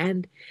eyes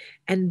and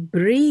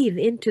breathe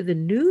into the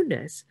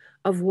newness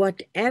of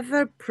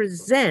whatever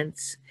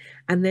presents,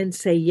 and then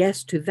say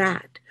yes to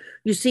that.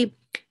 You see,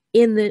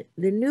 in the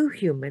new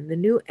human, the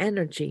new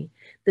energy,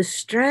 the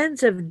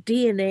strands of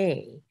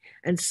DNA,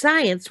 and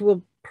science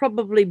will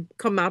probably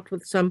come out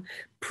with some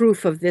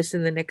proof of this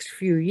in the next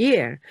few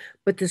years,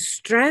 but the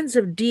strands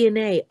of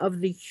DNA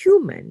of the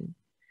human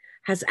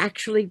has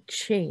actually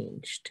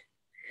changed.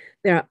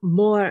 There are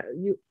more,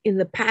 in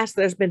the past,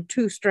 there's been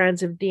 2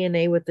 strands of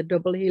DNA with the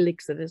double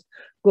helix that is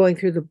going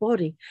through the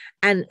body.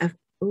 And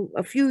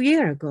a few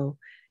years ago,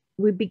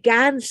 we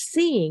began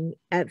seeing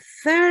a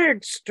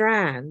 3rd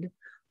strand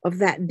of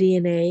that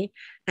DNA,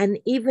 and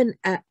even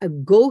a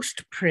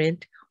ghost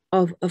print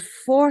of a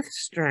 4th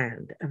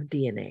strand of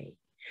DNA.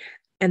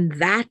 And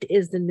that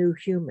is the new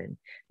human.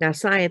 Now,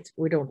 science,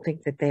 we don't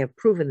think that they have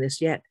proven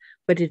this yet,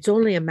 but it's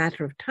only a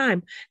matter of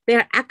time.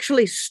 They're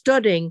actually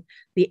studying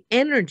the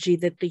energy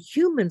that the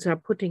humans are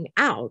putting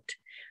out.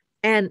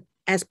 And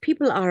as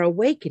people are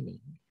awakening,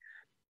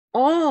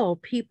 all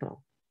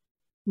people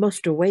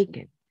must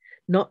awaken,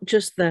 not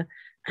just the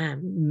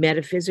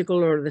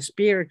metaphysical or the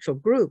spiritual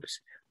groups,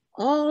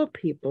 all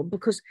people,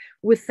 because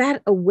with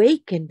that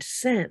awakened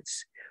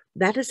sense,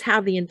 that is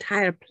how the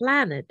entire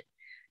planet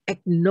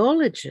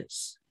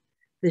acknowledges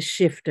the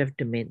shift of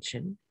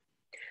dimension.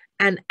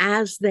 And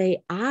as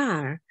they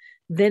are,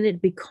 then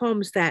it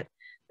becomes that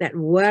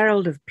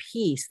world of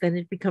peace, then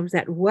it becomes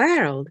that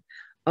world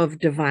of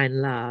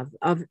divine love,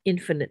 of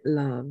infinite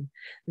love,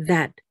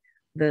 that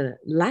the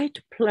light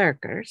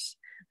plurkers,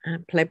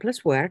 play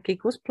plus work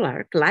equals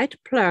plurk, light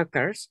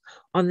plurkers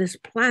on this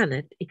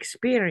planet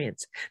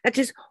experience. That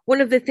is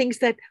one of the things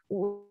that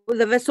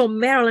the vessel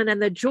Marilyn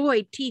and the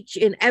Joy teach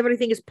in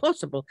Everything is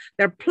Possible,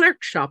 their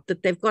plurk shop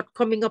that they've got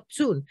coming up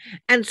soon.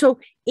 And so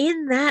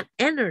in that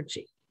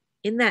energy,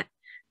 in that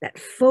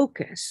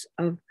focus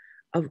of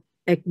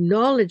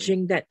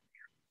acknowledging that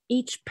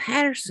each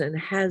person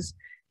has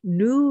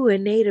new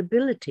innate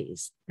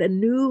abilities, the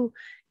new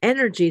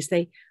energies,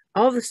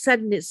 all of a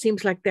sudden it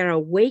seems like they're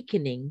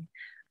awakening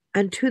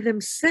unto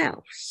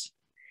themselves.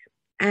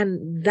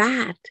 And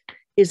that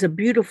is a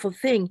beautiful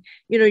thing.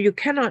 You know, you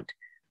cannot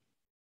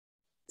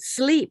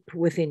sleep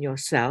within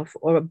yourself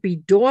or be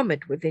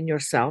dormant within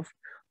yourself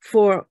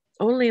for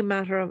only a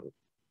matter of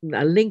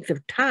a length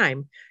of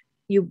time.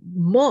 You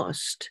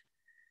must,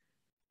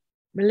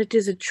 well, it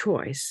is a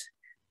choice,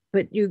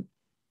 but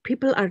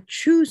people are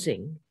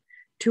choosing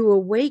to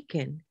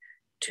awaken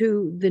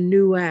to the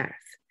new earth,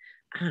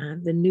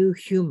 the new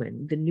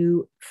human, the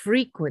new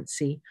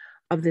frequency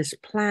of this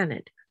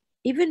planet.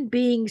 Even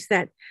beings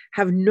that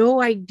have no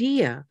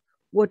idea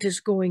what is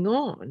going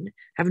on,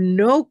 have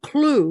no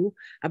clue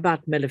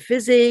about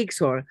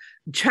metaphysics or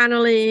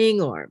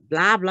channeling or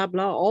blah, blah,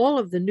 blah, all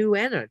of the new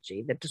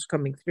energy that is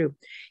coming through.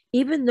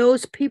 Even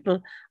those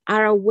people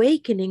are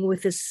awakening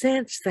with a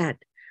sense that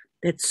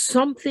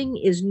something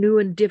is new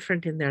and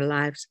different in their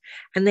lives,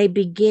 and they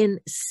begin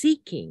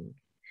seeking,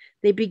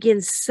 they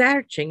begin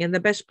searching, and the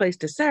best place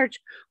to search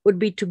would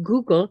be to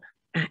Google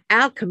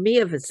Alchemy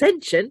of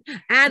Ascension,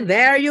 and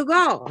there you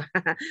go.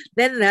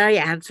 Then the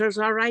answers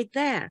are right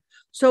there.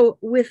 So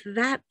with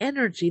that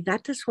energy,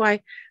 that is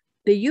why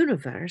the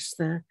universe,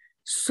 the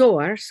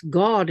source,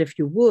 God, if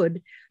you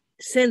would,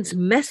 sends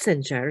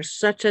messengers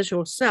such as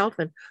yourself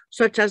and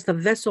such as the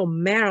vessel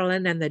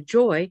Marilyn and the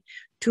Joy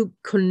to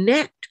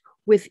connect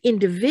with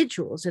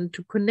individuals and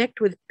to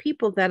connect with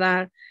people that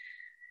are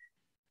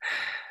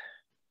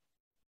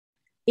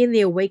in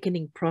the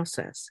awakening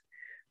process.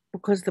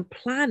 Because the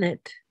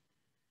planet,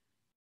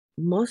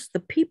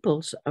 the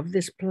peoples of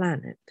this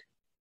planet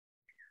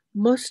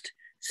must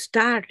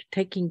start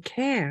taking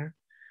care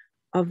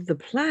of the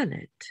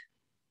planet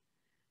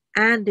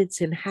and its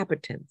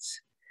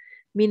inhabitants,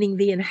 meaning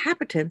the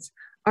inhabitants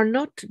are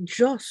not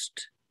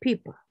just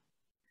people.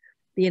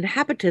 The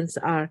inhabitants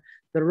are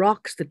the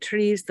rocks, the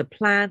trees, the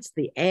plants,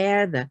 the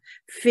air, the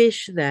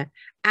fish, the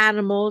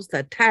animals,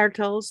 the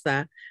turtles,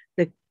 the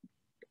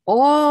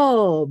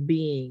all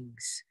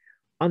beings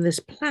on this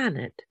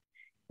planet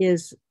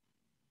is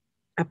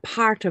a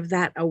part of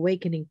that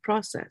awakening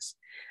process.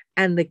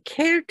 And the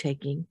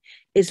caretaking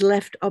is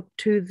left up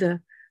to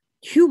the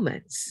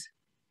humans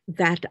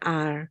that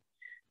are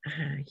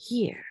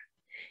here.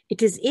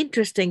 It is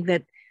interesting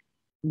that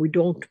we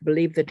don't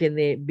believe that in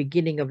the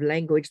beginning of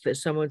language that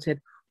someone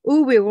said,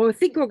 oh, we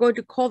think we're going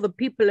to call the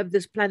people of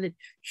this planet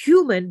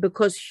human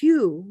because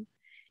Hugh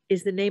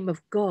is the name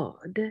of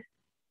God.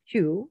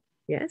 Hugh,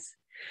 yes.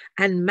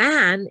 And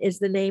man is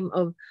the name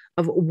of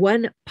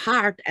one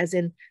part, as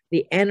in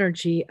the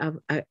energy of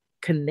a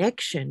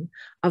connection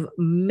of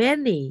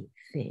many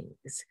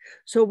things.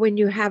 So when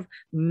you have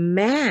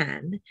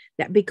man,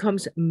 that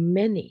becomes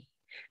many.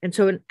 And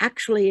so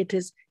actually it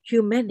is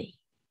humani,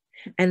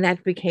 and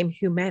that became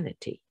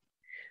humanity.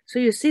 So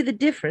you see the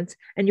difference,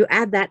 and you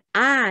add that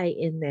I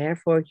in there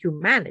for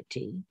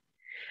humanity,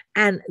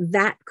 and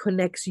that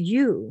connects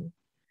you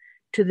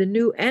to the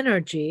new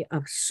energy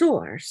of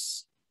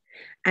source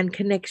and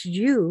connects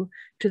you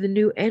to the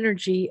new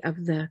energy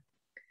of the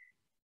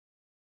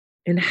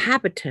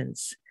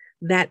inhabitants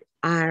that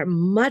are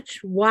much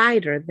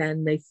wider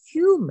than the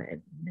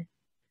human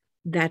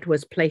that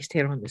was placed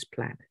here on this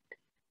planet.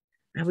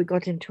 And we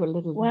got into a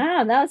little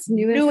wow, that's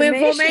new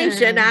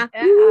information. Yeah,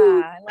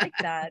 I like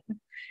that.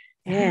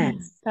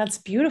 Yes, that's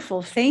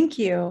beautiful. Thank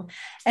you.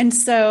 And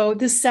so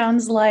this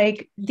sounds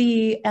like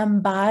the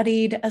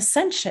embodied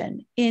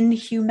ascension in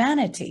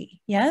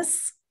humanity.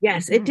 Yes?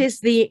 Yes, it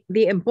is the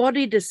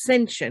embodied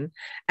ascension.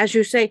 As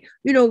you say,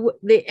 you know,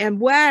 the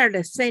word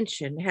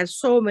ascension has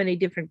so many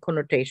different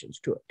connotations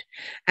to it.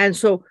 And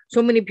so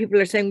many people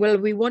are saying, well,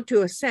 we want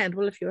to ascend.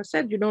 Well, if you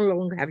ascend, you no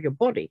longer have your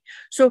body.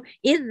 So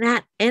in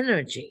that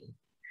energy,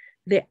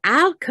 the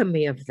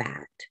alchemy of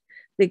that,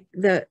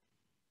 the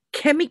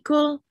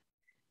chemical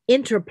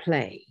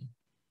interplay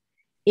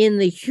in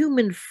the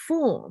human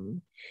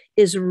form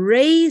is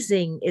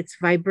raising its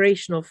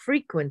vibrational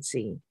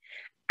frequency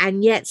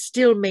and yet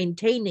still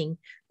maintaining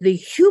the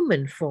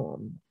human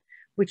form,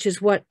 which is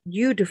what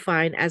you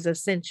define as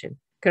ascension,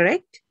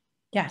 correct?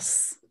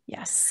 Yes,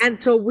 yes. And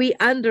so we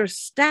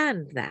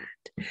understand that.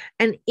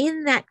 And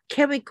in that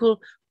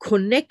chemical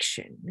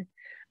connection,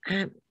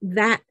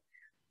 that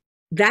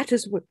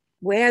is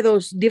where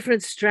those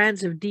different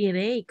strands of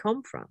DNA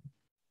come from.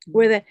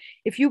 Where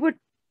if you were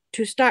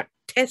to start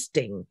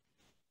testing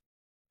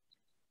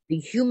the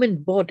human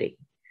body,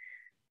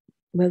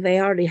 well, they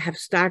already have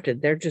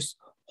started. They're just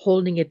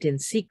holding it in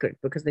secret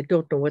because they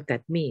don't know what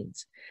that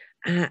means.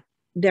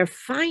 They're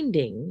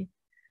finding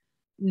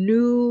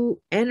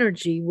new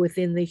energy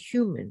within the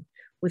human,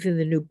 within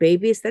the new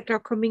babies that are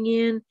coming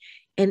in,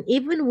 and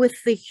even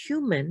with the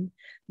human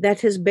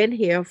that has been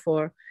here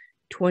for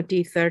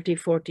 20, 30,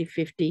 40,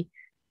 50,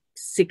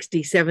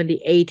 60,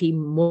 70, 80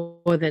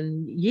 more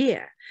than a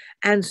year.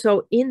 And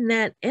so in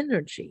that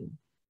energy,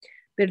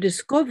 they're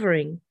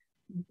discovering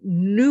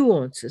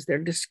nuances. They're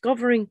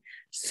discovering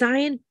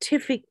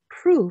scientific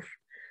proof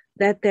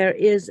that there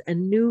is a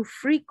new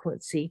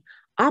frequency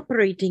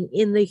operating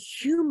in the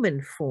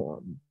human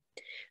form.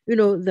 You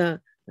know, the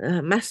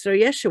Master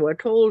Yeshua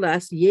told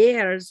us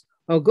years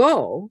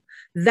ago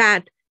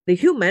that the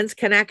humans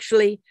can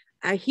actually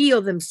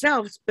heal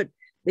themselves, but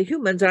the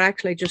humans are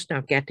actually just now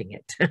getting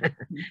it.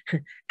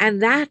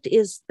 And that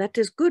is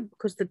good,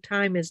 because the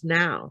time is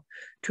now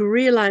to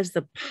realize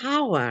the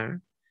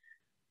power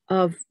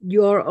of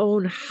your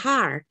own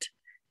heart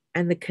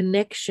and the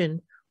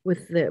connection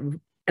with the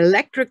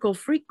electrical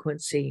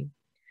frequency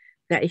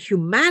that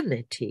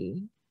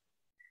humanity,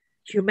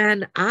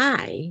 human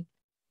I,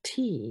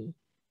 T,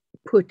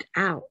 put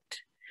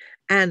out.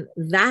 And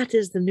that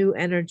is the new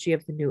energy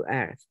of the new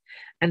earth.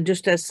 And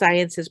just as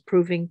science is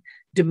proving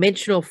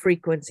dimensional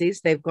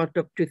frequencies. They've got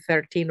up to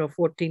 13 or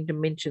 14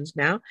 dimensions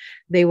now.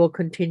 They will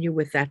continue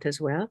with that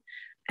as well.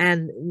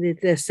 And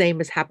the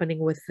same is happening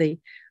with the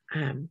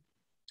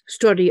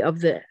study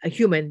of the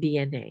human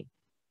DNA.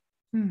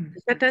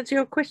 Does that answer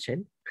your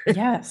question?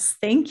 Yes,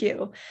 thank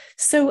you.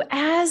 So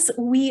as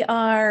we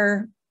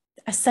are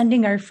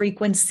ascending our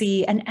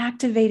frequency and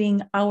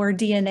activating our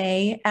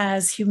DNA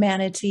as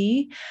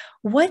humanity,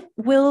 what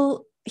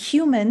will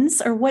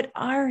humans, or what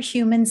are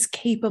humans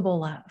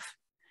capable of?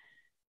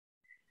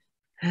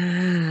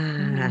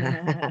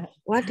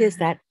 What is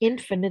that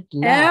infinite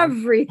love?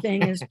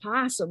 Everything is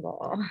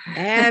possible.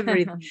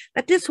 Everything.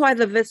 That is why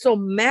the vessel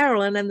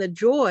Marilyn and the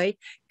joy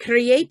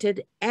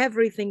created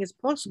Everything is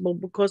Possible,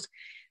 because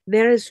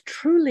there is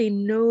truly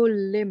no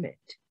limit.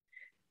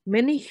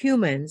 Many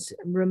humans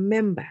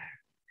remember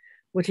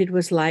what it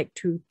was like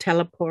to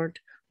teleport,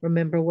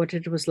 remember what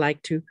it was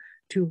like to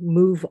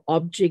move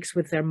objects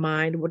with their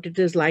mind, what it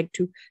is like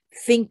to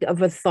think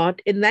of a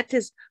thought. And that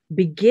is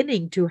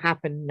beginning to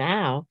happen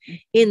now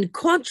in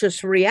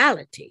conscious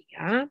reality.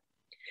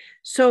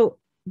 So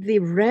the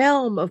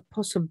realm of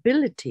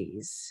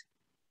possibilities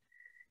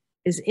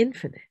is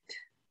infinite.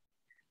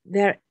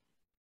 There,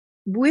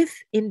 with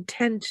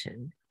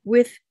intention,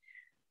 with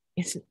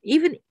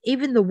even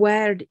the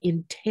word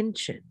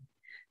intention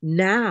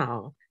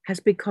now has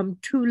become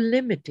too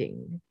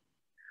limiting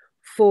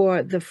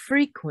for the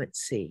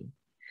frequency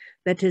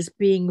that is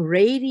being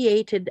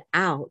radiated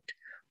out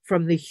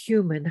from the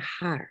human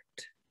heart.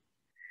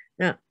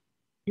 Now,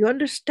 you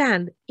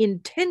understand,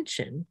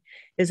 intention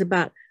is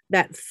about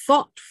that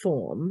thought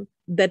form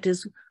that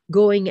is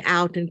going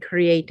out and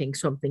creating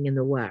something in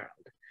the world,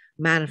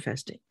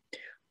 manifesting.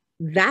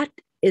 That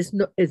is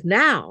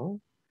now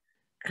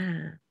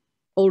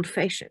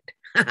old-fashioned.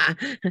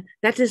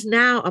 That is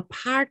now a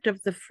part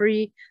of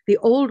the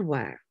old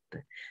world.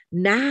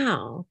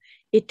 Now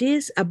it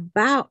is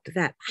about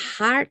that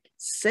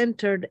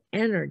heart-centered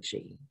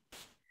energy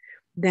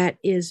that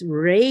is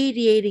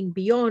radiating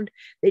beyond,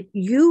 that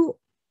you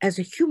as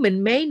a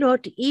human may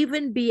not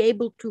even be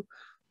able to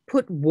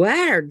put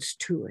words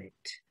to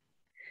it.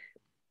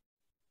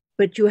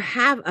 But you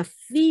have a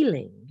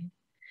feeling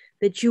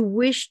that you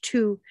wish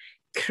to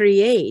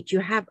create. You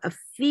have a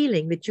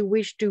feeling that you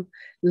wish to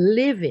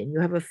live in.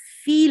 You have a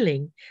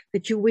feeling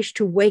that you wish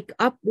to wake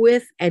up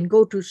with and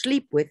go to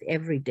sleep with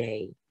every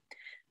day.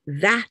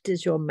 That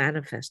is your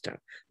manifestor.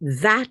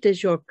 That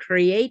is your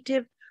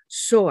creative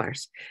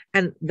source.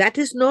 And that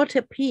is not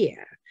up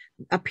here.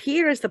 Up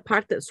here is the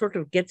part that sort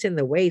of gets in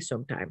the way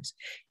sometimes.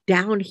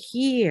 Down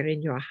here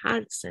in your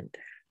heart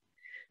center,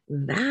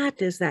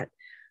 that is that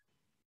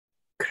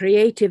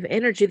creative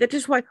energy. That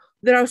is why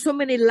there are so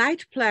many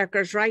light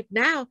placards right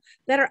now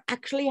that are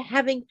actually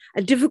having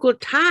a difficult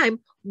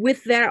time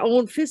with their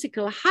own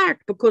physical heart,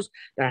 because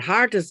their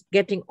heart is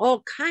getting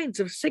all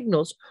kinds of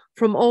signals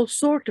from all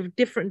sorts of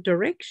different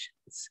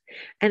directions.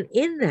 And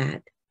in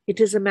that, it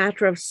is a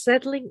matter of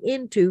settling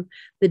into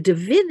the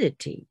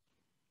divinity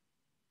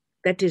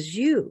that is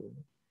you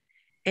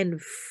and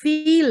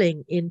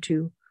feeling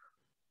into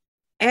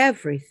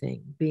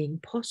everything being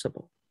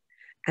possible.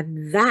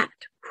 And that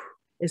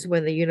is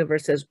when the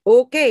universe says,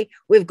 okay,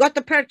 we've got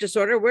the purchase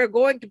order, we're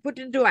going to put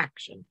into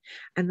action.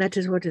 And that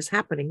is what is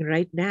happening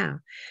right now.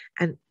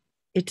 And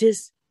it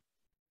is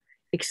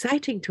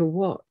exciting to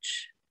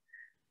watch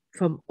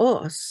from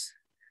us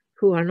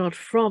who are not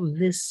from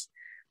this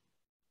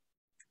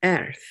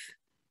earth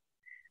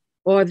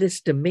or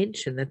this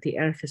dimension that the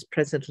earth is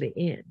presently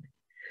in,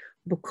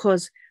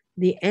 because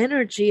the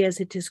energy as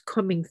it is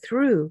coming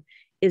through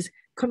in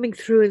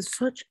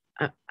such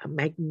a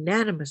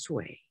magnanimous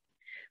way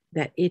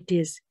that it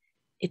is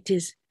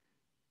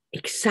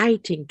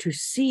exciting to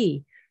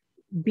see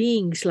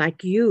beings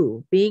like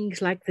you, beings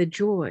like the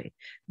Joy,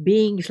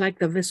 beings like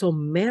the vessel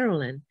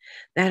Marilyn,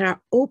 that are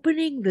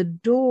opening the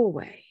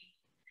doorway.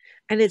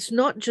 And it's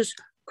not just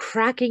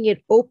cracking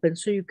it open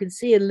so you can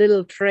see a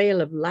little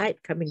trail of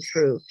light coming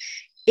through.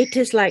 It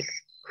is like,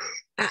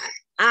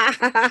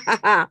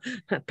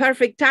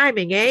 perfect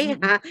timing, eh?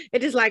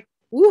 It is like,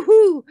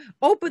 woohoo,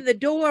 open the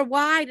door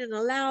wide and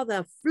allow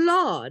the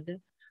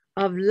flood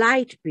of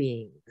light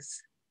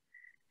beings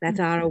that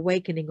are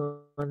awakening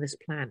on this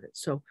planet.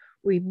 So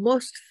we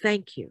must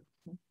thank you.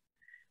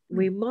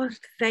 We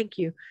must thank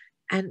you,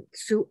 and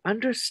to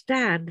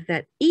understand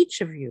that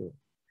each of you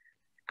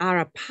are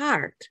a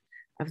part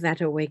of that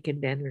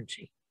awakened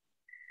energy.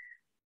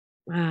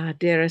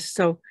 Dearest,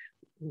 so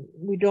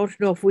we don't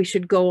know if we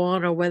should go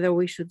on or whether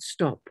we should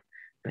stop,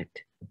 but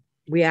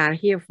we are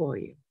here for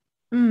you.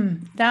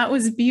 That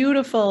was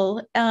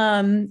beautiful.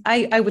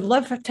 I would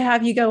love to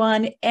have you go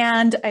on,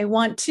 and I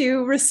want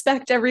to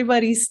respect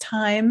everybody's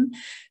time.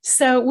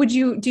 So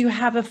do you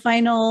have a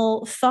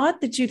final thought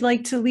that you'd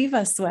like to leave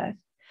us with?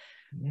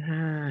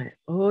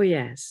 Oh,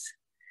 yes.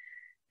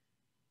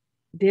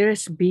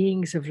 Dearest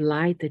beings of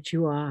light that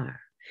you are,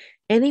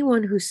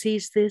 anyone who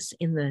sees this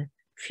in the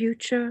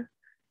future,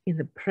 in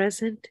the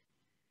present,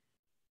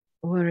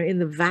 or in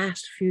the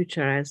vast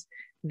future as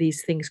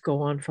these things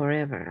go on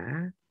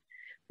forever,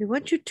 we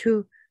want you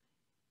to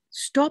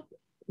stop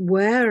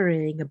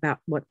worrying about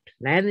what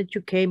planet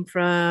you came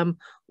from,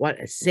 what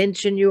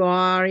ascension you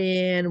are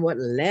in, what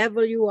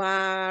level you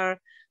are.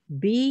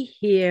 Be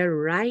here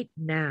right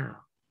now.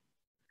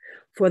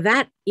 For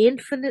that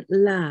infinite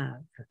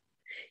love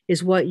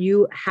is what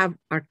you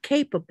are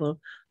capable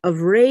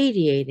of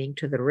radiating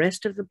to the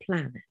rest of the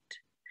planet.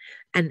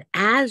 And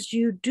as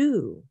you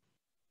do,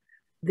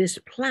 this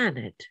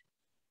planet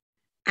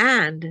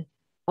and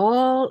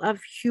all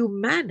of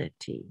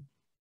humanity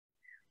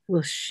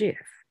will shift.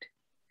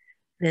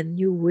 Then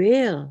you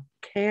will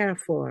care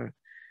for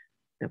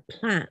the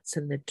plants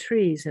and the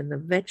trees and the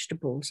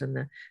vegetables and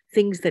the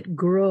things that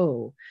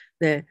grow,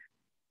 the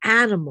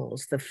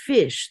animals, the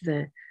fish,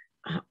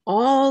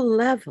 all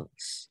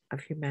levels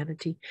of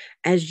humanity,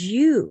 as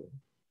you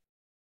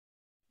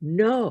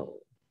know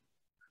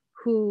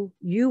who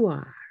you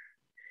are.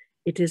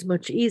 It is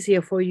much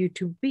easier for you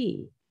to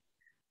be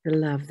the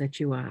love that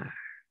you are.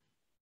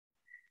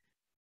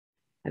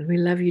 And we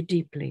love you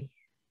deeply.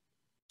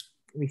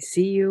 We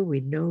see you, we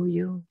know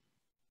you,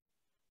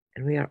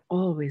 and we are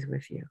always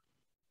with you.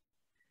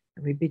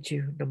 And we bid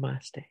you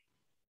namaste.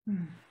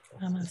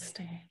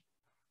 Namaste.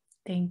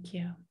 Thank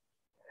you.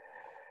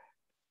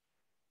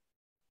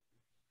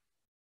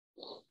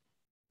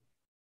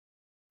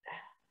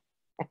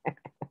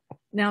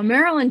 Now,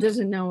 Marilyn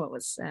doesn't know what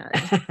was said.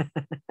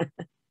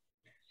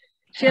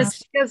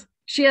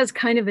 She has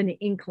kind of an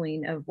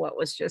inkling of what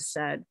was just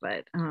said,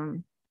 but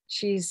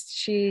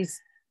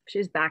she's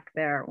back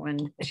there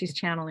when she's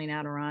channeling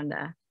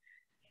Adironnda.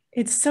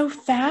 It's so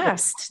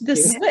fast. The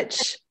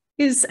switch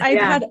is,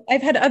 I've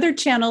had other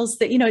channels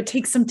that, it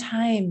takes some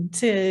time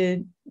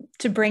to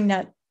bring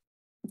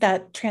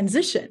that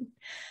transition.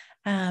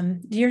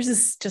 Yours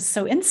is just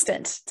so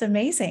instant. It's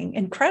amazing,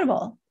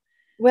 incredible.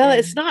 Well,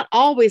 it's not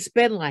always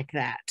been like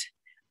that.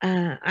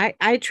 I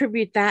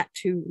attribute that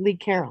to Lee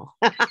Carroll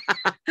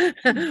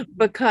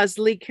because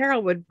Lee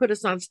Carroll would put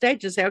us on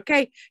stage and say,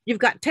 okay, you've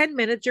got 10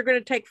 minutes. You're going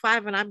to take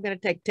 5 and I'm going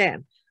to take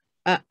 10.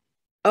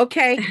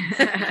 Okay.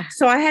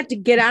 So I had to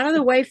get out of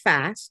the way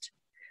fast.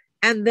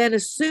 And then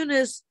as soon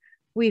as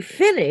we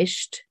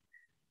finished,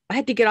 I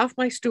had to get off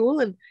my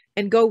stool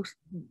and go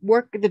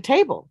work at the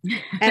table.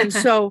 And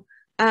so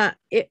and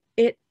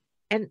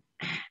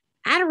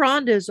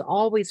Adironnda is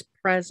always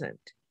present,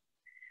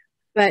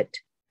 but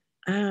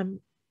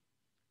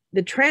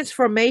the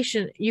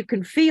transformation, you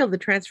can feel the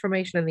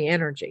transformation in the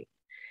energy.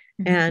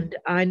 Mm-hmm. And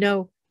I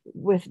know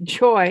with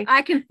Joy,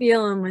 I can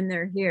feel them when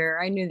they're here.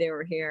 I knew they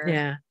were here.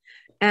 Yeah.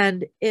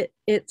 And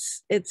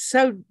it's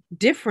so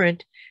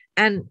different.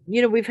 And,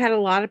 we've had a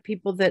lot of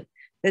people that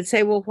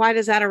say, well, why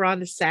does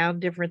Adironnda sound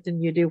different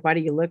than you do? Why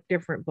do you look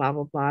different? Blah,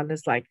 blah, blah. And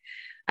it's like,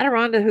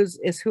 Adironnda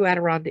is who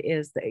Adironnda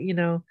is.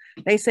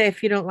 They say,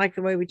 if you don't like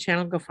the way we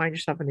channel, go find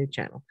yourself a new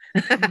channel.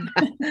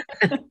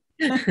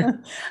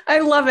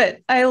 I love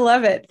it. I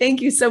love it. Thank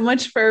you so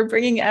much for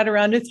bringing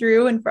Adironnda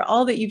through and for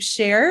all that you've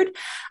shared.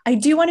 I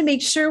do want to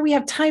make sure we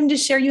have time to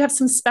share. You have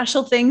some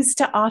special things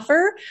to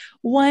offer.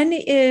 One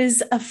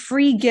is a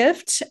free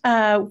gift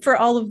for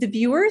all of the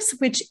viewers,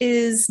 which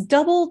is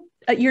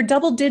your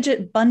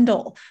double-digit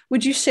bundle.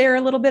 Would you share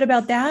a little bit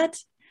about that?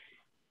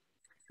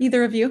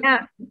 Either of you?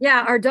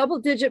 Yeah. Our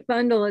double-digit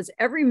bundle is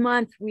every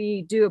month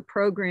we do a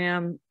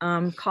program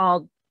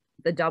called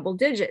the Double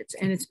Digits,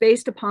 and it's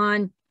based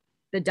upon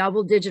the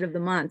double digit of the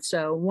month.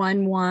 So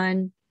 11,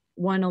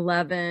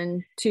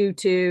 111,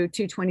 22,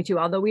 222,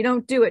 although we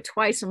don't do it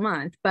twice a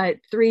month, but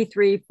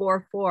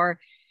 3344.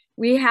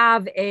 We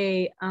have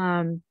a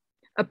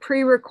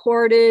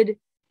pre-recorded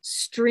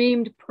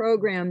streamed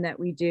program that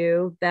we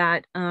do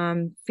that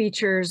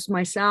features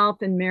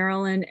myself and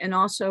Marilyn and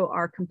also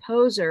our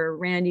composer,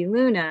 Randy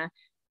Luna,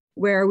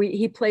 where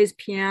he plays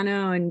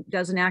piano and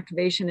does an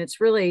activation.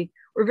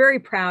 We're very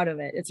proud of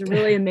it. It's a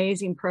really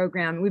amazing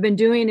program. We've been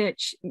doing it.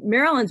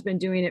 Marilyn's been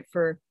doing it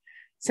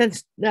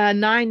since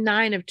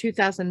 9/9 of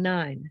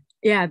 2009.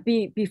 Yeah,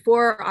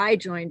 before I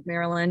joined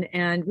Marilyn,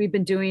 and we've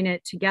been doing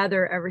it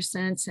together ever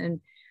since.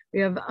 And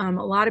we have a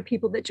lot of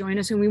people that join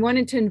us, and we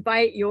wanted to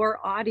invite your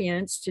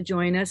audience to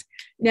join us.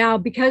 Now,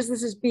 because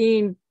this is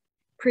being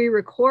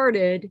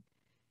pre-recorded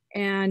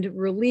and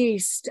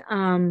released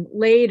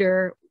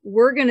later,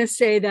 we're going to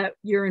say that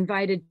you're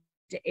invited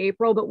to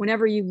April, but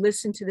whenever you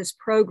listen to this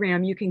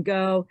program, you can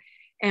go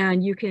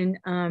and you can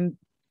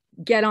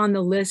get on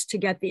the list to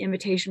get the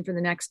invitation for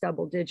the next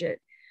double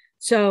digit.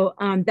 So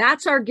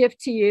that's our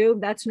gift to you.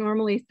 That's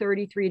normally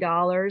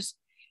 $33.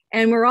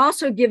 And we're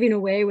also giving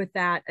away with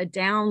that a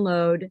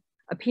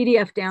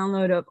PDF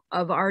download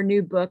of our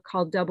new book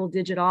called Double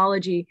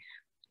Digitology,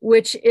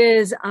 which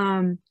is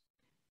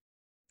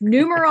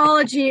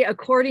numerology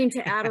according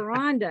to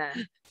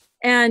Adironnda.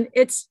 And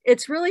it's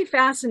really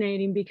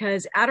fascinating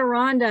because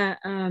Adironnda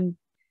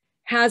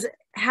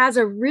has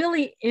a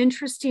really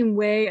interesting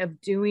way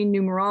of doing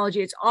numerology.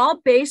 It's all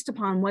based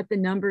upon what the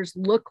numbers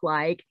look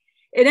like.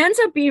 It ends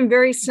up being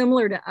very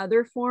similar to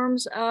other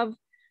forms of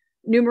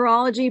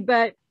numerology,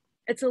 but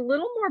it's a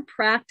little more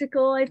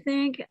practical, I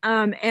think.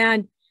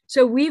 And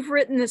so we've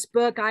written this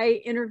book. I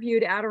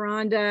interviewed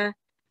Adironnda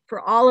for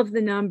all of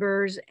the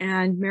numbers,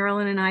 and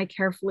Marilyn and I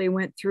carefully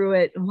went through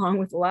it along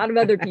with a lot of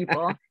other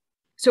people.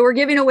 So we're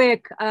giving away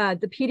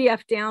the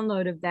PDF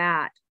download of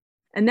that,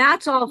 and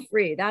that's all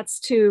free. That's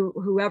to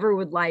whoever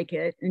would like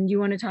it. And you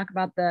want to talk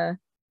about the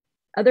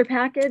other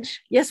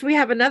package? Yes, we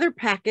have another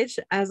package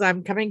as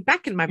I'm coming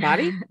back in my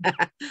body.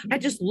 I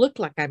just look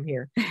like I'm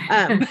here.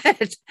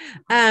 But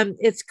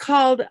it's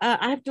called,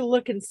 I have to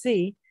look and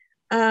see.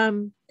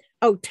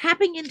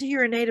 Tapping into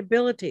your innate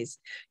abilities.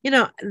 You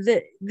know,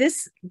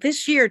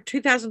 this year,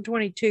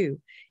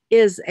 2022,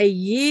 is a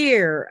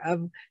year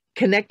of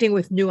connecting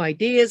with new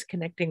ideas,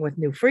 connecting with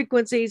new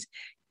frequencies,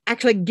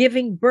 actually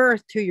giving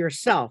birth to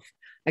yourself.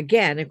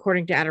 Again,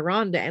 according to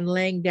Adironnda, and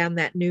laying down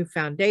that new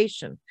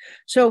foundation.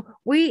 So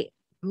we,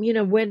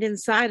 went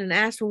inside and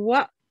asked,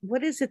 what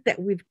is it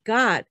that we've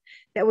got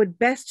that would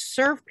best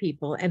serve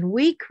people? And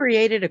we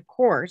created a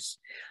course.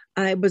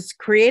 It was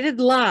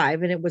created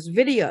live, and it was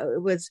video.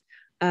 It was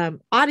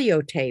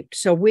audio taped.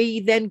 So we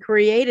then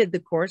created the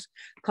course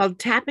called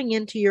Tapping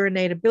into Your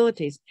Innate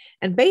Abilities.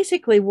 And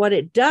basically what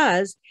it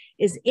does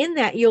is, in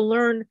that you'll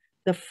learn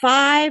the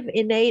 5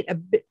 innate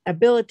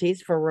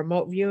abilities for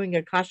remote viewing,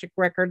 Akashic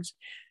records,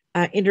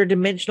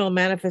 interdimensional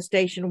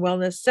manifestation,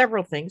 wellness,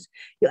 several things.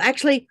 You'll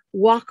actually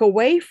walk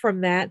away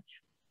from that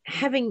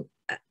having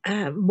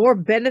more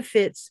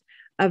benefits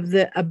of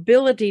the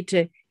ability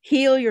to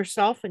heal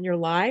yourself and your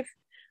life.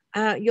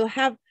 You'll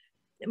have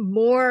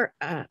more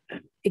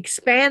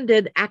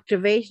expanded,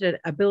 activated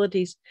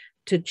abilities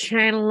to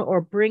channel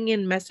or bring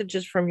in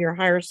messages from your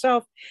higher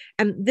self.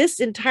 And this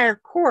entire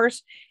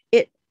course,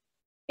 it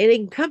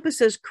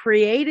encompasses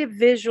creative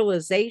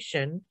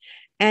visualization,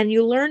 and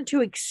you learn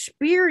to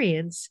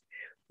experience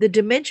the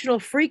dimensional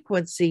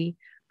frequency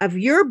of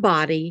your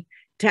body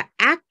to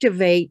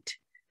activate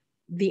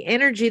the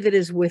energy that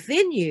is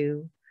within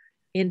you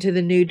into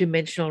the new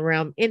dimensional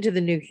realm, into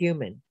the new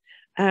human.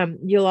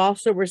 You'll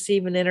also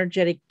receive an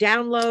energetic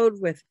download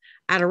with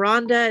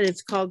Adironnda, and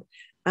it's called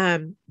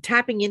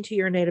Tapping into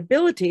Your Innate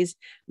Abilities.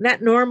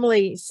 That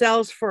normally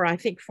sells for, I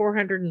think,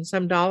 $400 and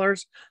some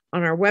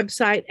on our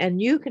website,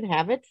 and you can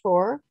have it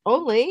for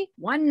only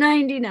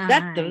 $199.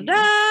 Da, da,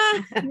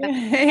 da. And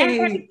that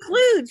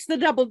includes the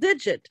double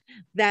digit,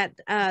 that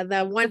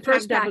the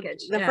first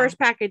package, first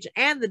package,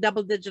 and the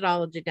double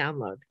digitology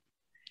download.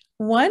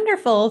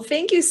 Wonderful.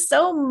 Thank you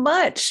so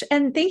much.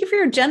 And thank you for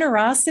your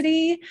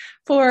generosity,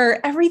 for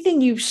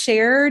everything you've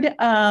shared.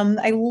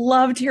 I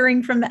loved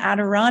hearing from the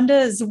Adironnda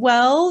as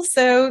well.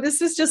 So this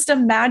was just a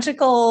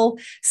magical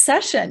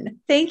session.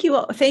 Thank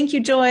you. Thank you,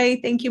 Joy.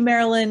 Thank you,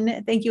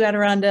 Marilyn. Thank you,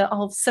 Adironnda,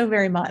 all so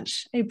very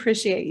much. I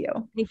appreciate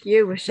you. Thank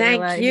you,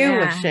 Washayla. Thank you,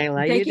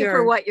 Washayla. Thank you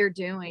for what you're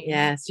doing.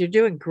 Yes, you're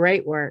doing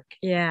great work.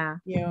 Yeah.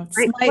 It's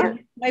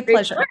my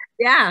pleasure. Work.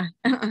 Yeah.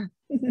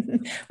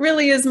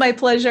 Really is my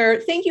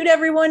pleasure. Thank you to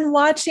everyone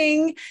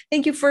watching.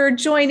 Thank you for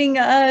joining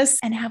us,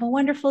 and have a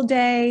wonderful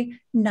day.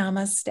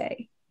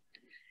 Namaste.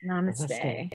 Namaste.